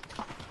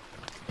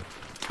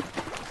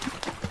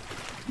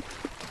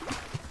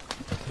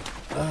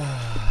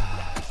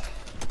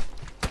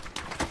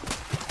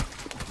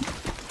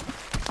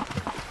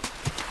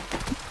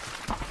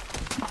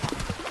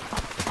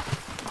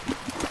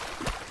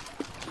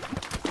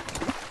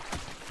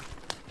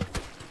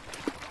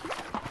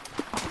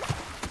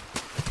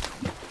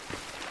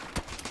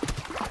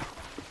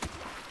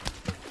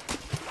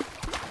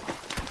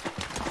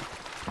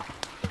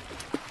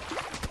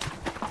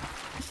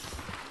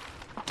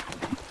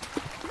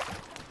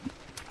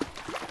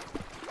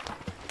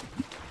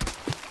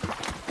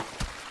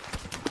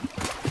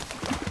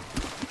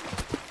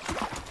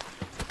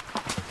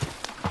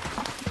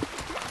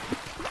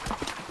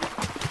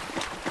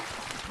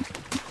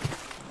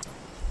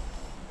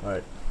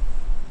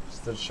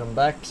 Stretch some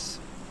backs.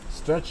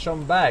 Stretch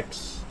some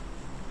backs.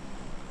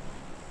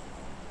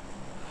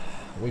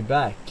 We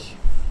back.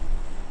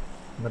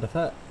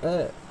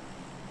 Motherfucker.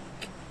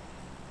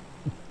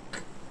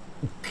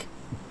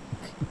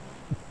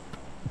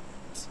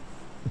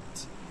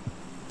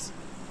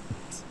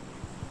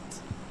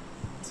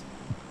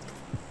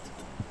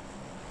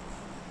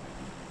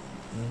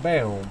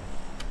 Boom.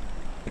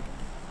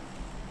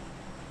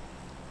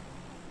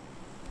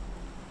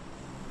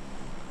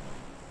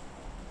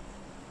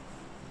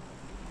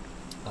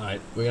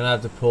 Alright, we're gonna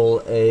have to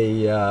pull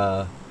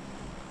a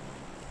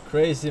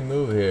crazy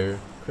move here.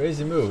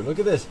 Crazy move. Look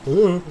at this. You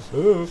don't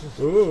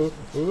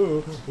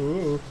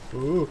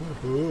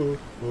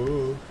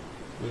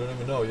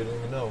even know. You don't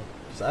even know.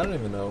 'Cause I don't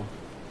even know.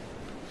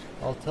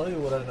 I'll tell you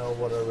what I know,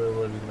 what I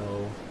already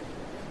know.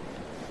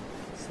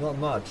 It's not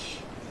much,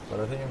 but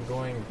I think I'm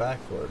going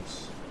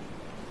backwards.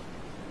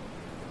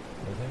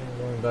 I think I'm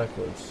going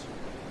backwards.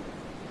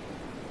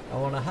 I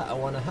wanna ha, I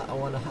wanna ha, I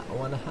wanna ha, I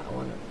wanna ha, I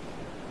wanna.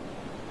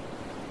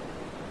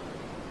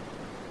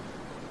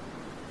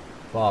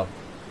 Fuck.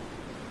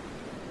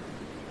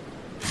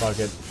 Fuck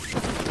it.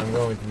 I'm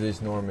going to these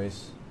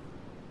normies.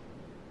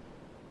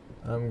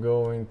 I'm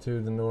going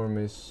to the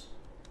normies.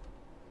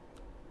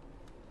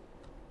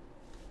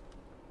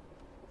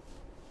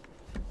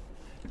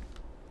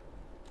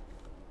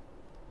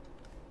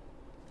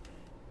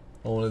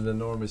 Only the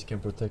normies can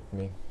protect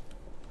me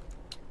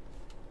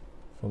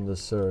from the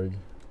Zerg.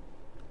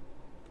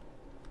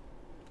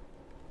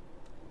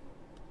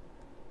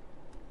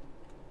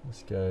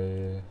 This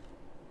guy.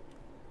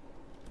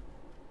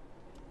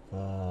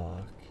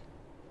 Fuck.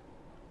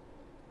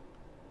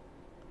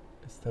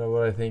 Is that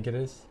what I think it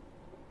is?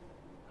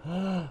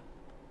 I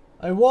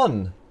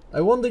won! I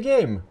won the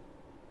game!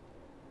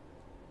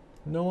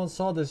 No one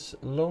saw this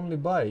lonely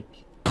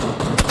bike.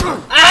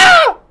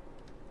 Ah!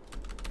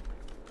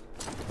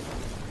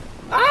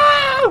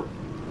 Ah!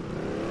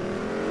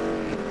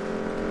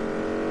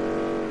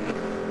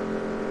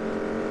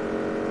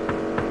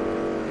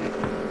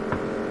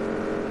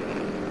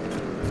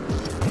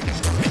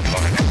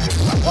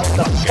 What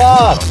the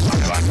fuck?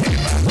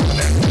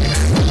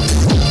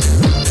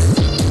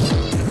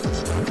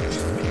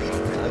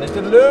 I need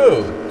to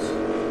loot.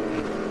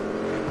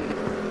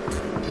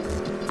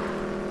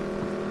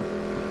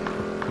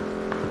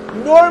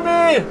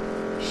 Normie!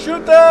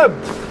 Shoot them!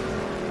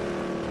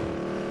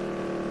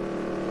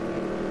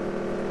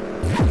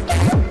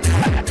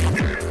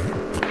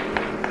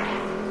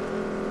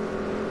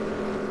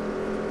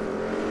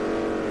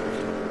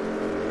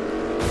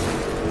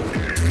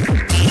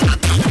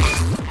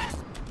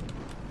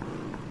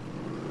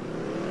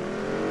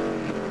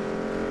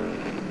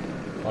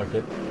 Fuck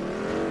it.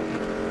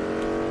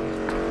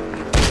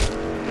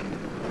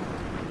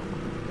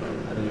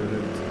 How do you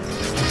loot?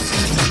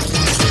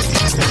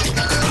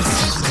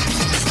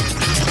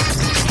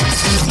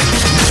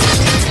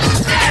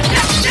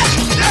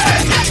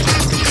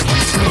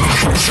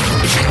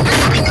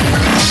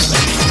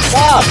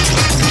 Stop!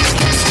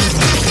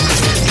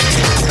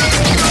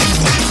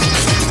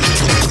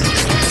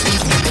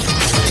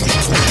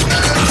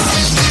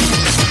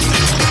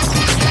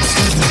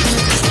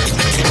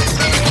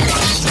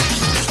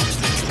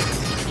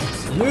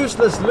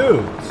 Useless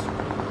loot.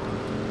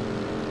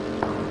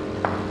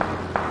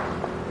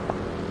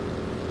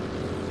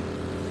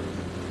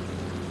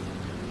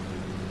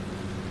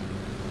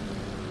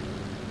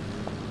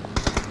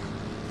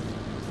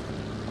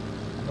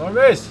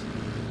 Normies!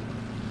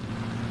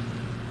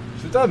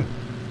 Shoot them!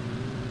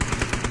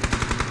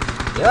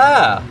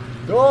 Yeah!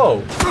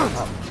 Go!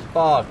 Oh,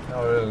 fuck,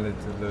 now I really need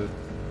to loot.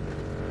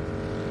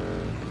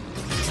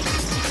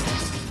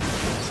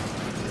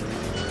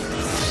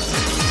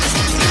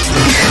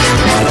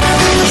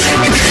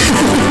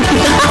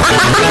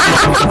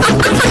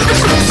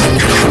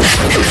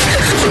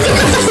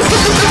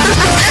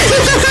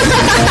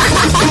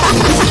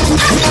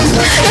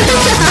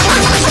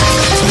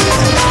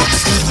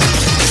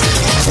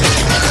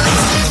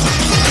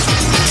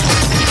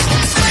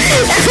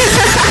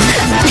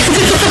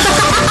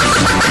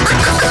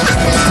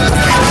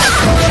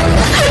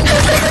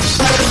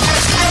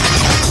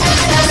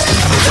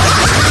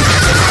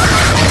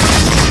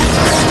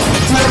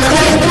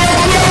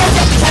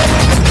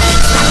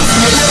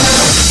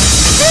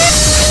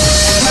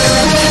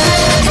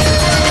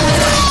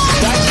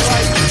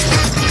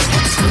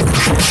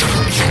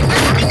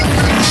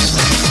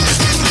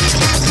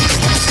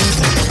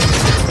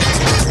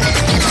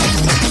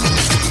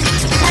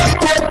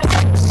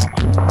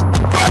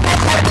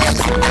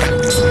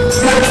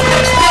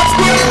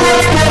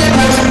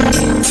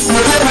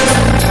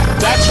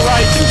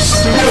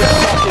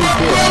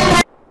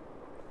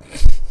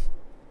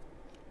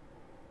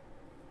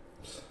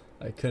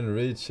 I couldn't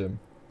reach him.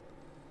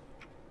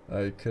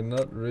 I could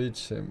not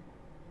reach him.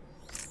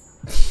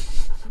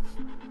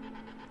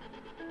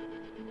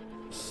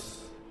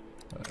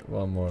 Right,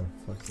 one more.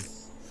 Fuck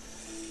this.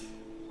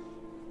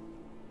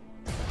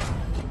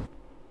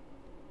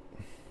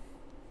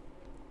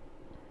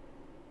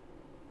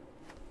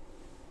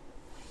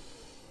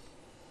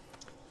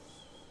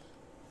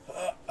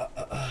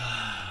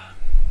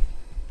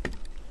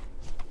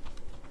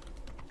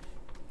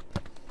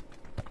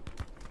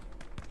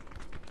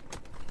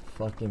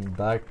 fucking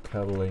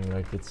backpedaling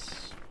like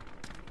it's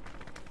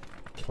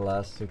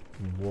classic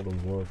World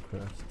of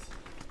Warcraft.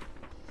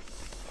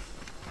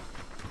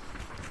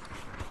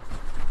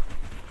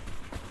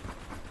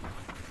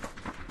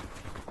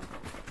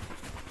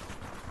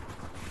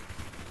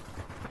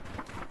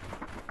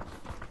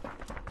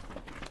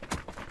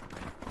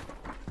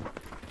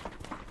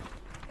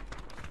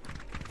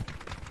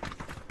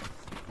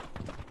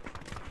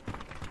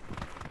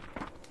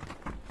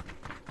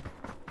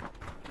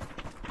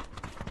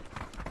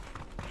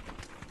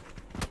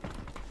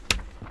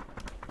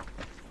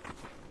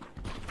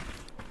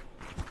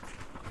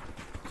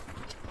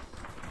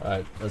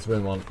 Alright, let's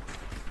win one.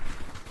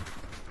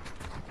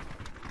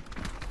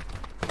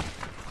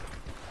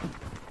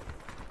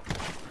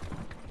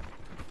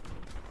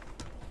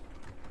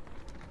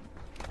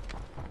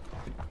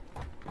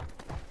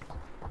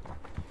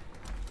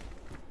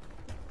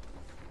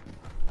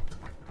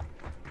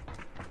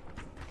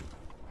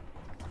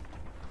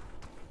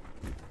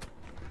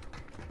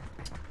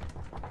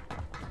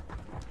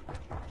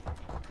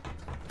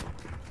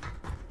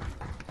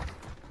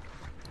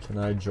 Can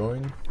I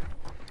join?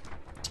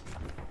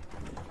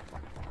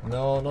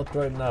 No, not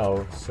right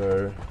now,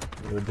 sir.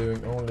 We're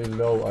doing only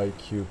low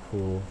IQ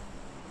pool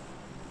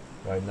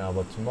right now,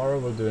 but tomorrow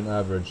we'll do an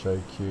average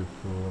IQ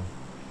pool.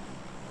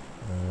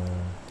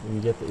 You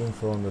get the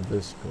info on the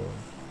Discord.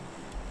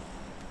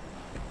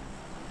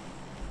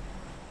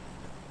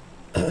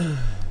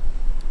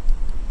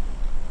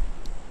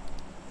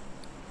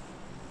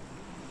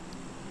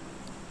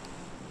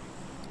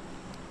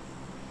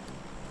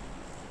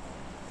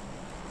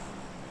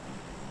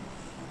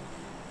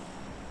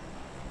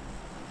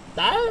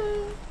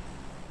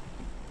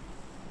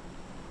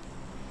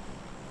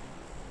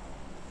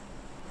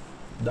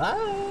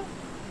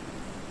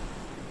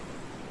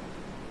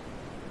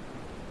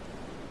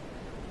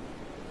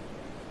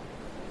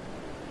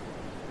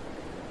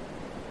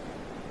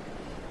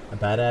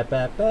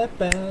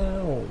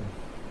 Ba-da-ba-ba-bow.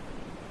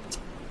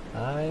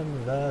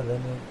 I'm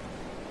loving it.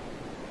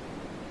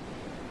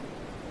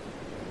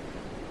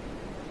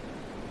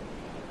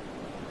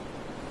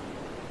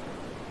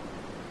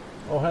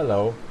 Oh,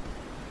 hello.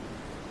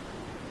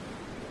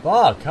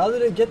 Fuck, how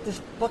did I get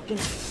this fucking...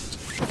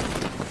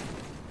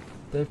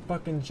 They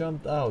fucking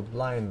jumped out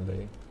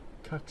blindly.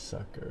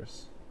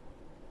 Cocksuckers.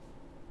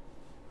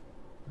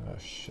 Oh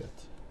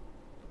shit.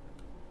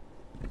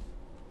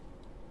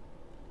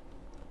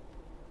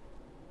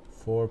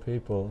 Four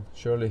people.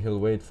 Surely he'll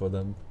wait for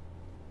them.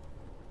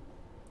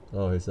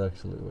 Oh, he's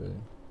actually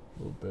waiting.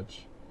 Little bitch.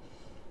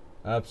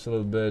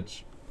 Absolute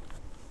bitch.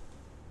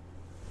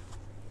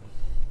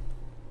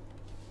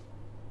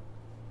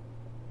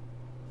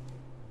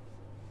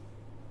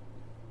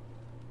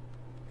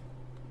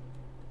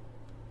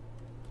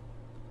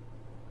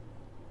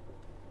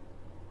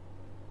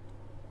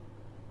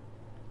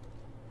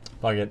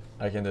 Fuck it,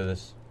 I can do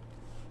this.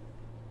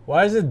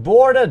 Why is it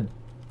boarded?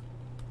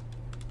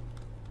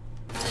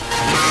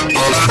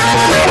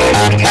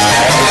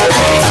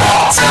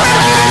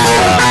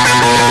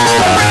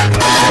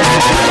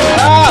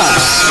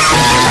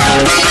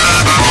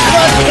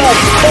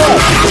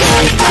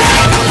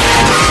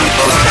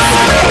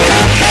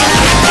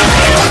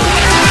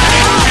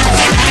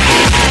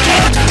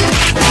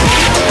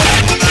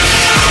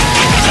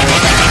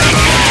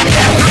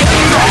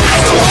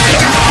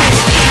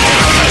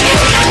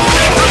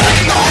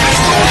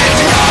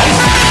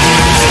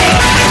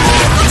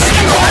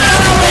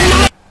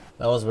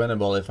 That was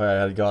winnable if I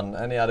had gotten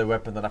any other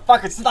weapon than a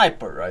fucking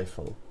sniper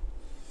rifle.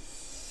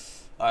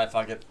 Alright,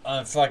 fuck it.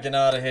 I'm fucking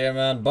out of here,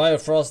 man.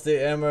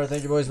 Biofrosty, Emmer,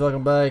 thank you boys,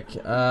 welcome back.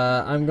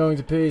 I'm going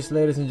to peace,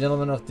 ladies and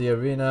gentlemen of the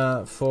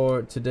arena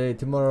for today.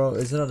 Tomorrow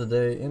is another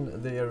day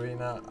in the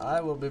arena.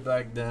 I will be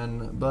back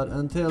then, but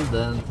until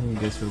then, thank you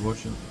guys for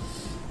watching.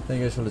 Thank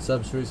you guys for the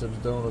subs, resubs,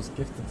 downloads,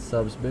 gifted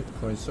subs,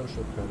 bitcoin,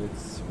 social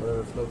credits,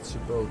 whatever floats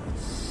your boat.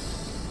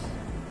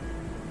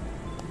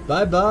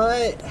 Bye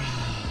bye.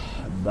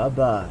 Bye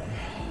bye.